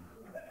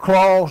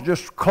 Claws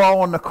just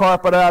clawing the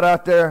carpet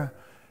out there.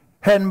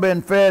 Hadn't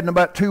been fed in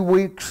about 2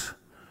 weeks.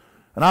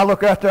 And I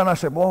look out there and I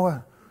say, boy,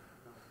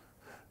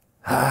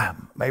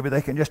 maybe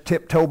they can just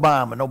tiptoe by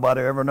them and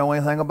nobody ever know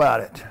anything about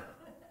it.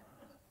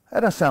 That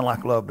doesn't sound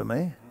like love to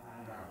me.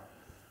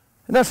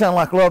 It doesn't sound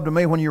like love to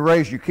me when you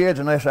raise your kids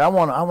and they say, I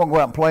want to go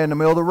out and play in the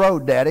middle of the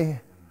road, Daddy.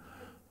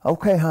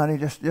 Okay, honey,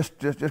 just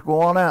go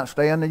on out and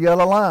stay in the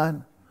yellow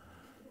line.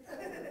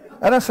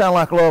 That doesn't sound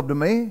like love to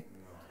me.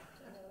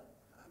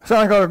 It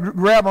sounds like I gotta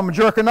grab them and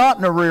jerk a knot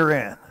in the rear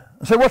end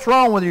and say, what's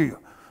wrong with you?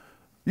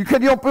 You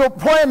don't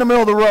play in the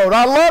middle of the road.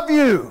 I love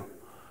you.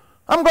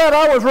 I'm glad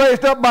I was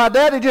raised up by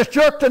Daddy just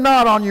jerked a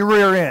knot on your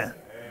rear end.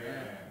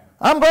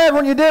 I'm glad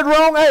when you did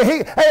wrong.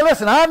 Hey,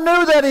 listen, I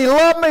knew that He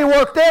loved me,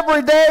 worked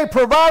every day,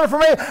 provided for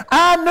me.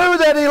 I knew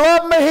that He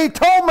loved me. He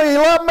told me He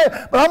loved me.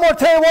 But I'm going to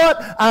tell you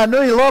what, I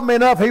knew He loved me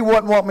enough. He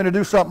wouldn't want me to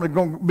do something that's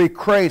going to be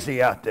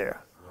crazy out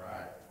there.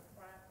 Right.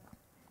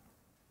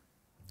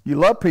 You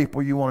love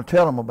people, you want to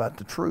tell them about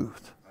the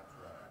truth.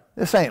 Right.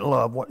 This ain't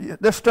love.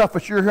 This stuff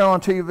that you're hearing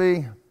on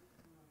TV,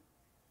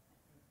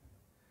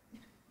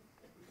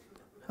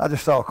 I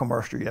just saw a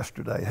commercial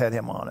yesterday, had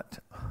him on it.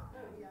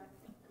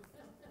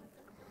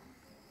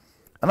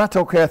 And I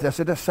told Kathy, I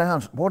said,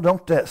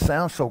 don't that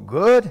sound so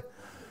good?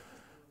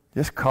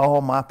 Just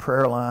call my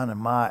prayer line and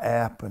my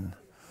app and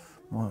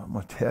I'm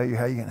going to tell you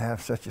how you can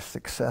have such a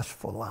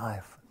successful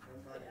life.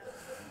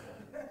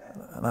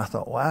 And I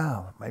thought,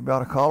 wow, maybe I ought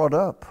to call it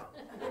up.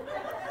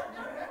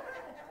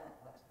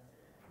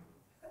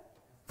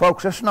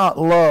 Folks, it's not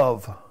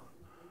love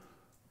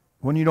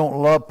when you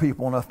don't love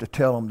people enough to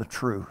tell them the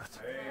truth.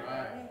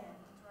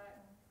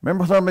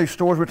 Remember some of these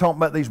stories we're talking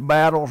about, these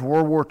battles,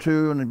 World War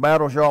II, and the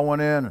battles y'all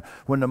went in.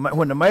 When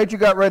the major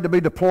got ready to be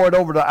deployed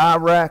over to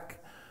Iraq,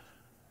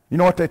 you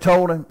know what they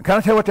told him? Can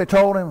I tell you what they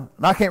told him?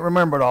 And I can't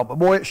remember it all, but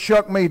boy, it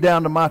shook me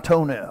down to my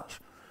toenails.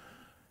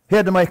 He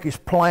had to make his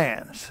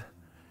plans.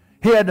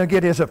 He had to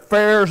get his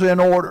affairs in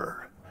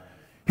order.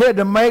 He had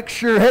to make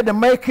sure, he had to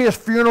make his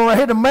funeral. He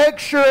had to make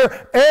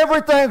sure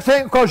everything's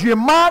taken, because you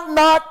might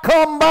not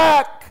come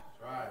back.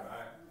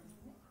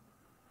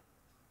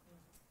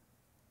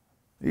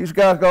 These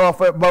guys got off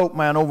that boat,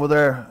 man, over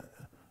there,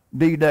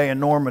 D-Day in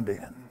Normandy.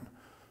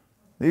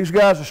 These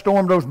guys have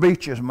stormed those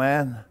beaches,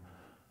 man.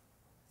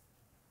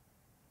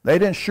 They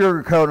didn't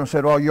sugarcoat and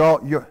said, "Oh,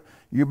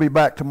 you'll be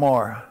back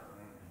tomorrow."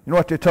 You know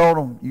what they told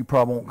them? You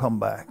probably won't come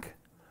back.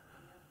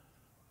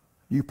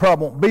 You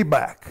probably won't be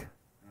back.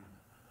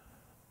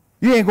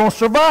 You ain't going to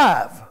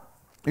survive.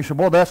 He said,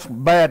 "Boy, that's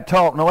bad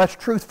talk." No, that's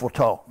truthful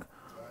talk.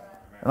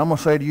 And I'm going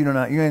to say to you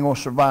tonight, you ain't going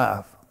to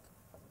survive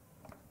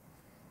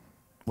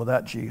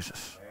without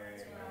Jesus.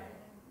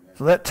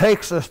 So that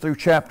takes us through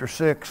chapter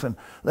 6, and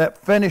that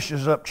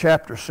finishes up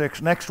chapter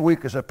 6. Next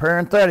week is a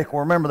parenthetical.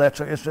 Remember,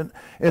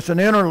 it's an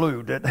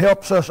interlude that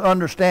helps us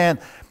understand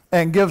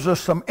and gives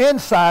us some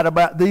insight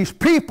about these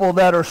people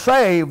that are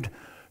saved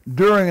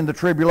during the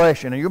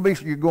tribulation. And you're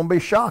going to be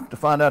shocked to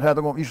find out how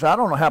they're going. You say, "I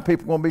don't know how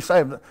people are going to be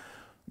saved."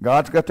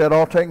 God's got that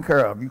all taken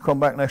care of. You come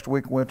back next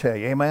week and we'll tell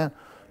you. Amen?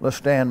 Let's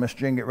stand. Miss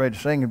Jean, get ready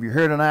to sing. If you're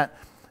here tonight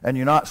and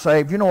you're not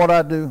saved, you know what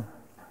I'd do?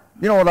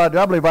 You know what I'd do?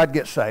 I believe I'd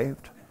get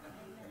saved.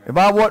 If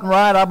I wasn't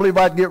right, I believe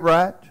I'd get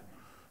right.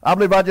 I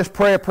believe I'd just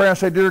pray a prayer and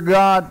say, "Dear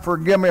God,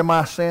 forgive me of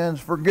my sins.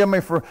 Forgive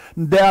me for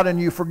doubting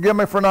you. Forgive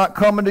me for not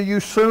coming to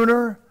you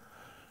sooner.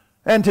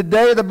 And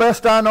today, the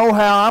best I know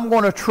how, I'm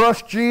going to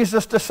trust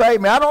Jesus to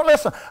save me." I don't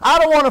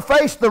want to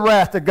face the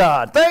wrath of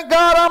God. Thank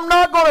God I'm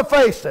not going to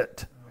face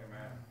it.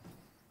 Amen.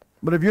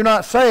 But if you're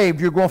not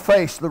saved, you're going to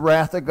face the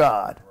wrath of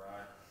God.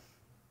 Right.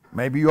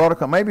 Maybe you ought to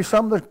come. Maybe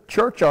some of the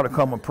church ought to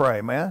come and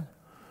pray, man.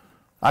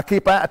 I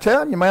keep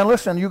telling you, man,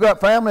 listen, you got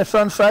family that's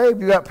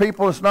unsaved. You got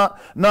people that's not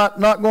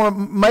going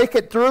to make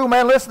it through.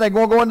 Man, listen, they're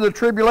going to go into the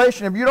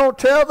tribulation. If you don't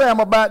tell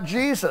them about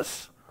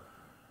Jesus,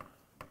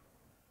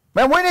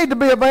 man, we need to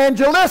be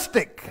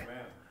evangelistic. Amen.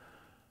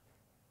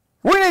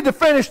 We need to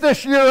finish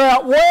this year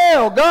out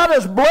well. God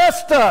has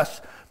blessed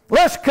us.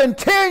 Let's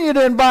continue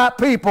to invite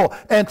people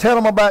and tell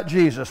them about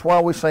Jesus.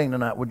 While we sing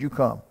tonight, would you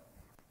come?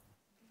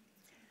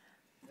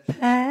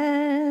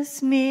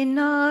 Pass me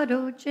not,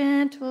 O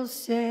gentle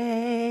Savior,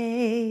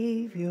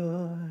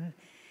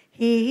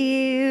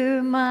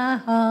 hear my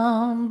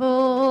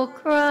humble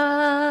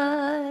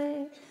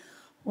cry,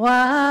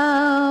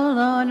 while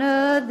on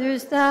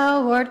others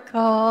thou art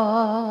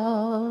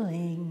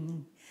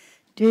calling.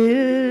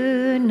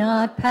 Do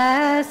not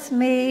pass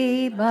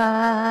me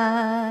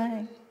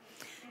by.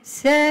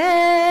 Savior,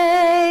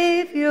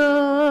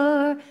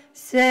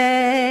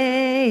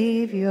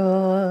 Savior,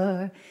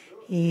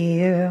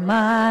 hear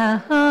my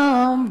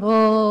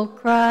humble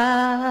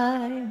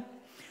cry,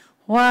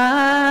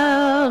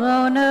 while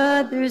on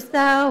others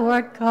thou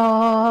art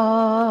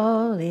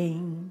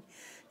calling.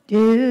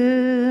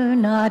 Do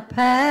not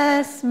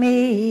pass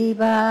me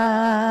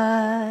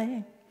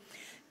by.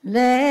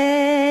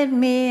 Let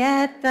me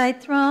at thy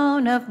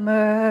throne of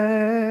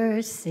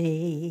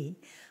mercy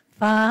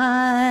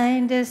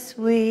find a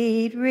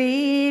sweet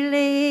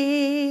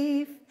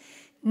relief,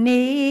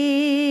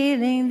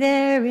 kneeling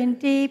there in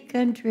deep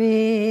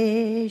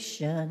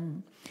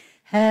contrition,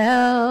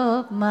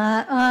 help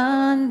my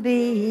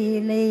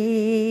unbelief.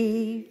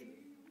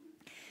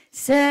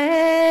 Savior,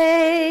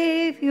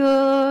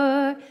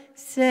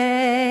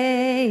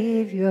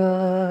 Savior,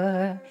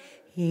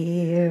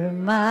 hear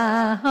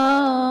my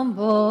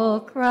humble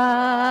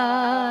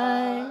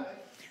cry,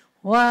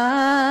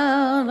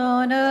 while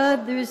on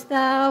others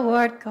thou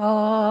art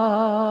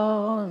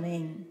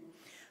calling.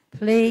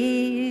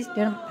 Please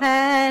don't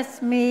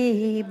pass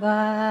me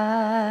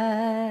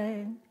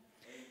by.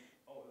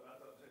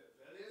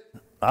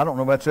 I don't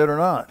know if that's it or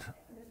not.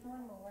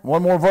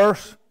 One more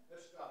verse?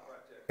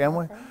 Can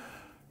we?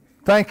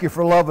 Thank you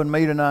for loving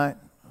me tonight.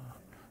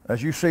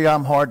 As you see,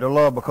 I'm hard to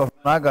love, because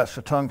when I got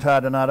so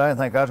tongue-tied tonight, I didn't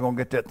think I was going to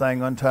get that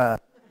thing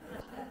untied.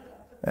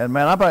 And,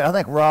 man, I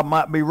think Rob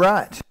might be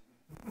right.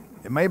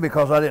 It may be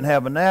because I didn't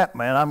have a nap,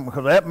 man.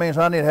 Because that means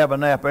I need to have a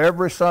nap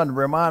every Sunday.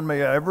 Remind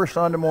me every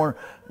Sunday morning,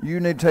 you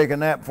need to take a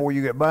nap before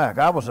you get back.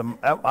 I was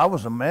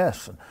a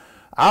mess.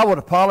 I would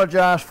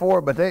apologize for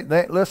it, but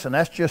they listen,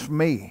 that's just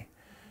me.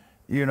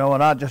 You know,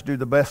 and I just do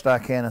the best I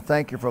can. And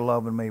thank you for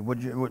loving me.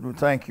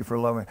 Thank you for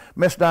loving me.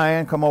 Miss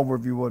Diane, come over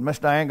if you would. Miss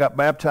Diane got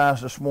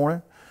baptized this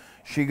morning.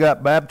 She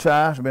got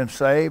baptized, been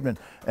saved,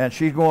 and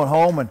she's going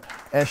home,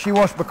 and she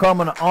wants to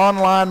become an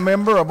online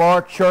member of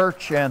our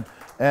church. And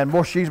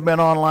boy, she's been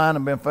online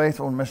and been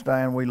faithful. And Miss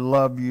Diane, we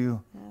love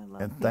you,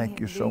 and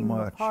thank you so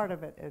much. Part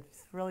of it,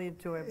 it's really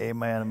enjoyable.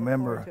 Amen.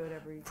 Remember,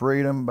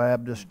 Freedom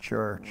Baptist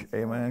Church.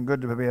 Amen.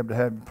 Good to be able to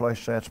have you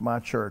place. That's my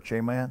church.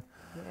 Amen.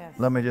 Yes,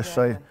 Let me just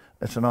say,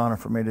 It's an honor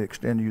for me to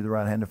extend you the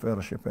right hand of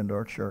fellowship into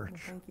our church.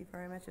 Well, thank you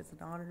very much. It's an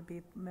honor to be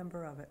a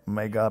member of it.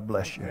 May God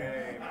bless you.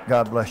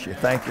 God bless you.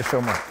 Thank you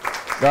so much.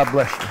 God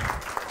bless you.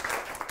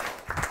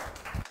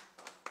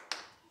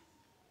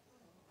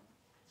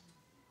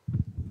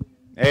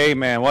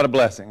 Amen. What a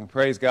blessing.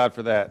 Praise God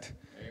for that.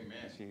 Amen.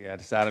 She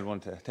decided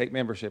wanted to take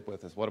membership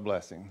with us. What a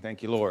blessing.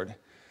 Thank you, Lord.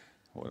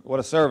 What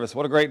a service.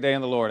 What a great day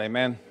in the Lord.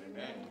 Amen.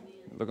 Amen.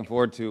 Looking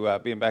forward to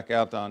being back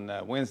out on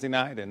Wednesday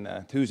night and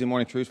Tuesday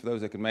morning truce for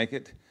those that can make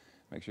it.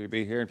 Make sure you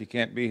be here. If you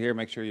can't be here,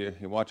 make sure you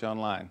watch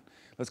online.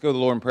 Let's go to the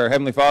Lord in prayer.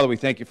 Heavenly Father, we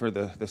thank you for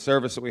the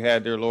service that we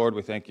had, dear Lord.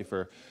 We thank you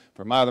for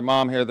my other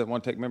mom here that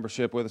want to take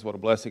membership with us. What a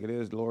blessing it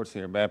is, Lord, to see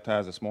her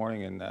baptized this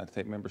morning and to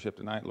take membership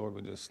tonight, Lord.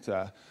 We just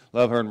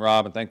love her and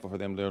Rob and thankful for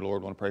them, dear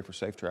Lord. Want to pray for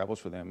safe travels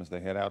for them as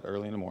they head out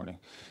early in the morning.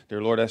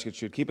 Dear Lord, ask you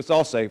to keep us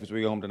all safe as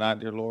we go home tonight,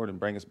 dear Lord, and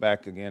bring us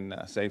back again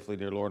safely,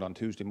 dear Lord, on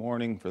Tuesday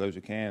morning for those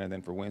who can, and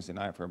then for Wednesday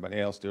night for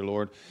everybody else, dear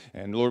Lord.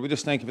 And Lord, we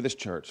just thank you for this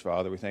church,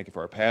 Father. We thank you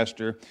for our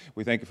pastor.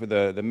 We thank you for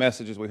the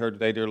messages we heard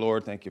today, dear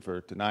Lord. Thank you for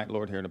tonight,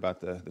 Lord, hearing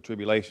about the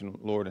tribulation,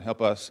 Lord, and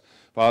help us,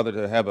 Father,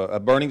 to have a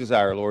burning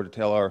desire, Lord, to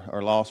tell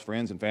our lost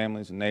friends and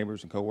families and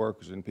neighbors and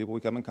co-workers and people we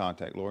come in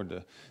contact,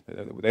 Lord.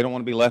 They don't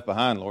want to be left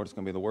behind, Lord. It's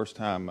going to be the worst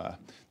time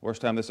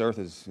this earth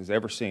has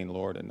ever seen,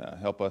 Lord. And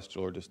help us,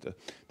 Lord, just to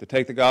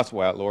take the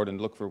gospel out, Lord,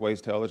 and look for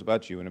ways to tell others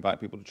about you and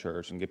invite people to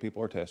church and give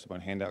people our testimony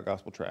and hand out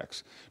gospel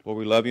tracts. Lord,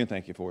 we love you and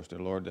thank you for us, dear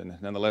Lord.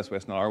 And nonetheless,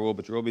 it's not our will,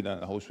 but your will be done.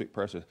 In the holy, sweet,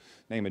 precious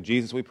name of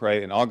Jesus we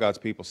pray. And all God's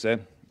people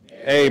said,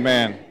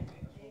 Amen.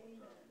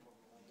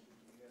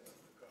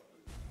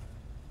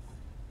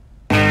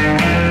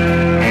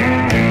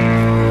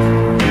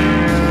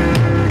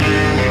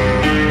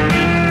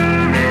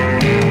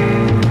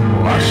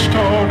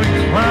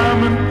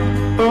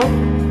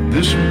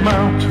 This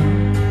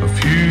mountain a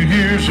few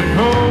years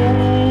ago,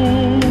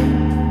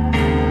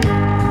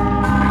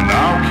 and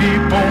I'll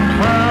keep on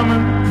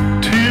climbing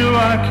till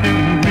I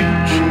can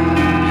reach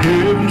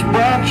heaven's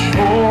bright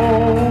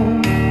shore.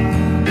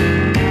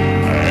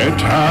 At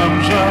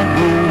times I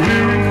grow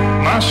weary,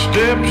 my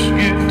steps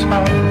get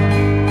tired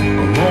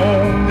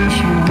along this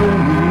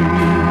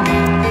road,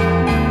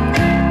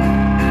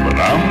 but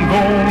I'm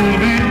gonna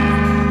live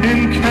in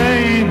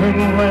Canaan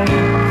land,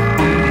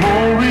 a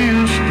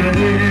glorious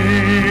day.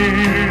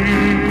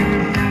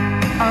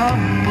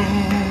 I'm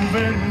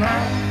moving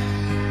out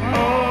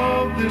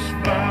of this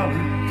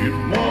valley, it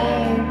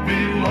won't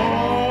be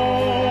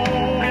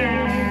long.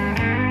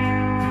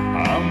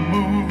 I'm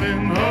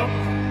moving up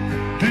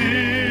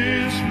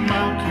this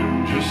mountain,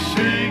 just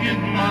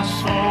singing my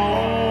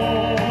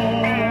song.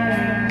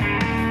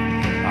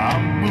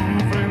 I'm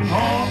moving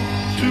on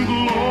to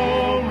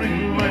glory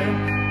land,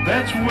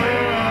 that's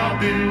where I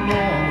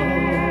belong.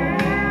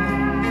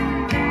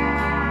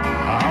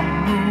 I'm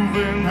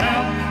moving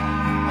out,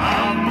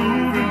 I'm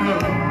moving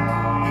up,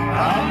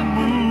 I'm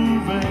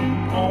moving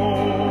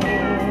on.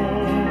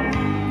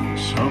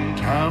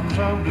 Sometimes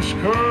I'm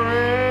discouraged,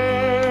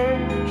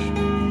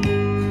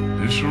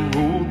 this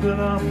road that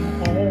I'm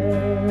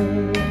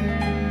on.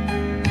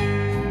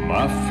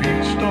 My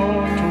feet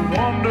start to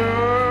wander,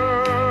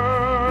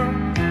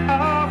 I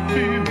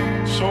feel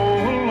so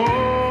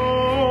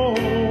alone.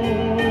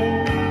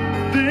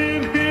 Then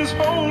His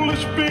Holy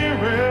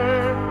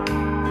Spirit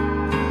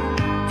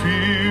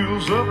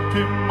fills up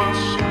in my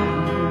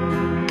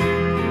soul,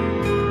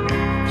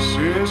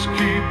 says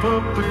keep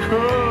up the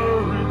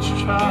courage,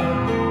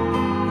 child,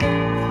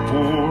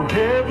 for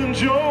heaven's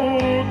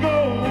your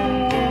goal.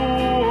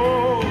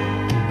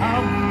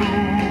 I'm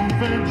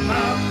moving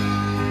out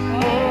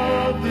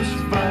of this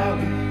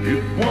valley,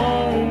 it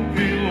won't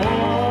be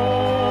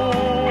long.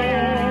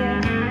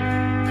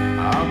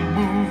 I'm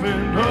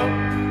moving up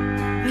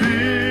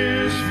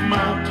this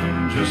mountain,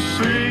 just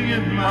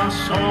singing my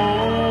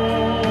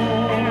song.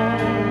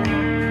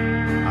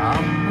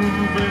 I'm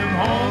moving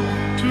on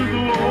to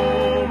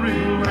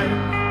glory land,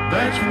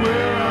 that's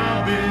where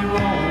I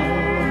belong.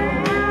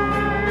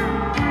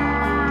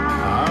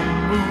 I'm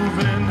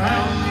moving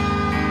out,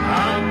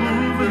 I'm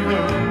moving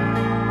up,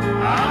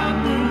 I'm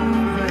moving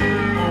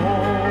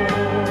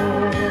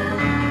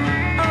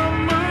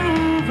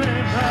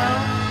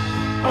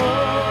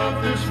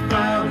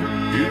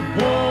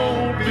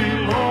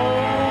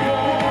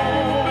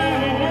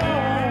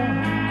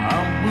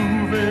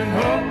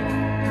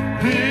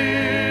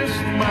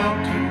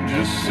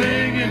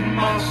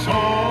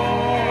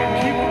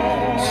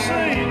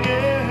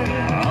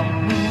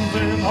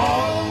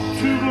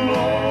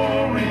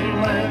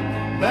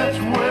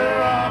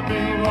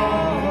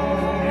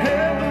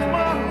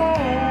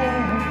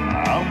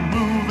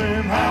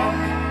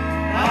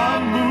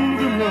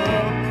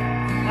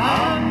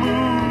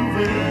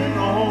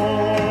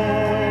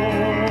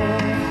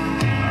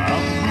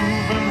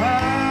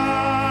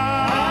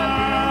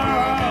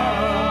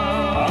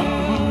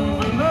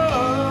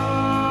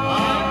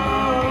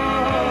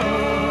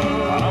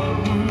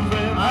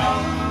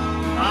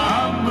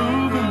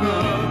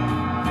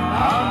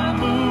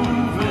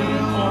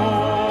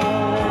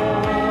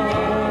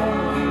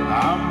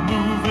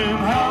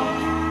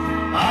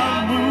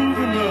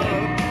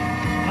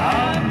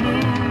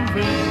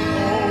friend.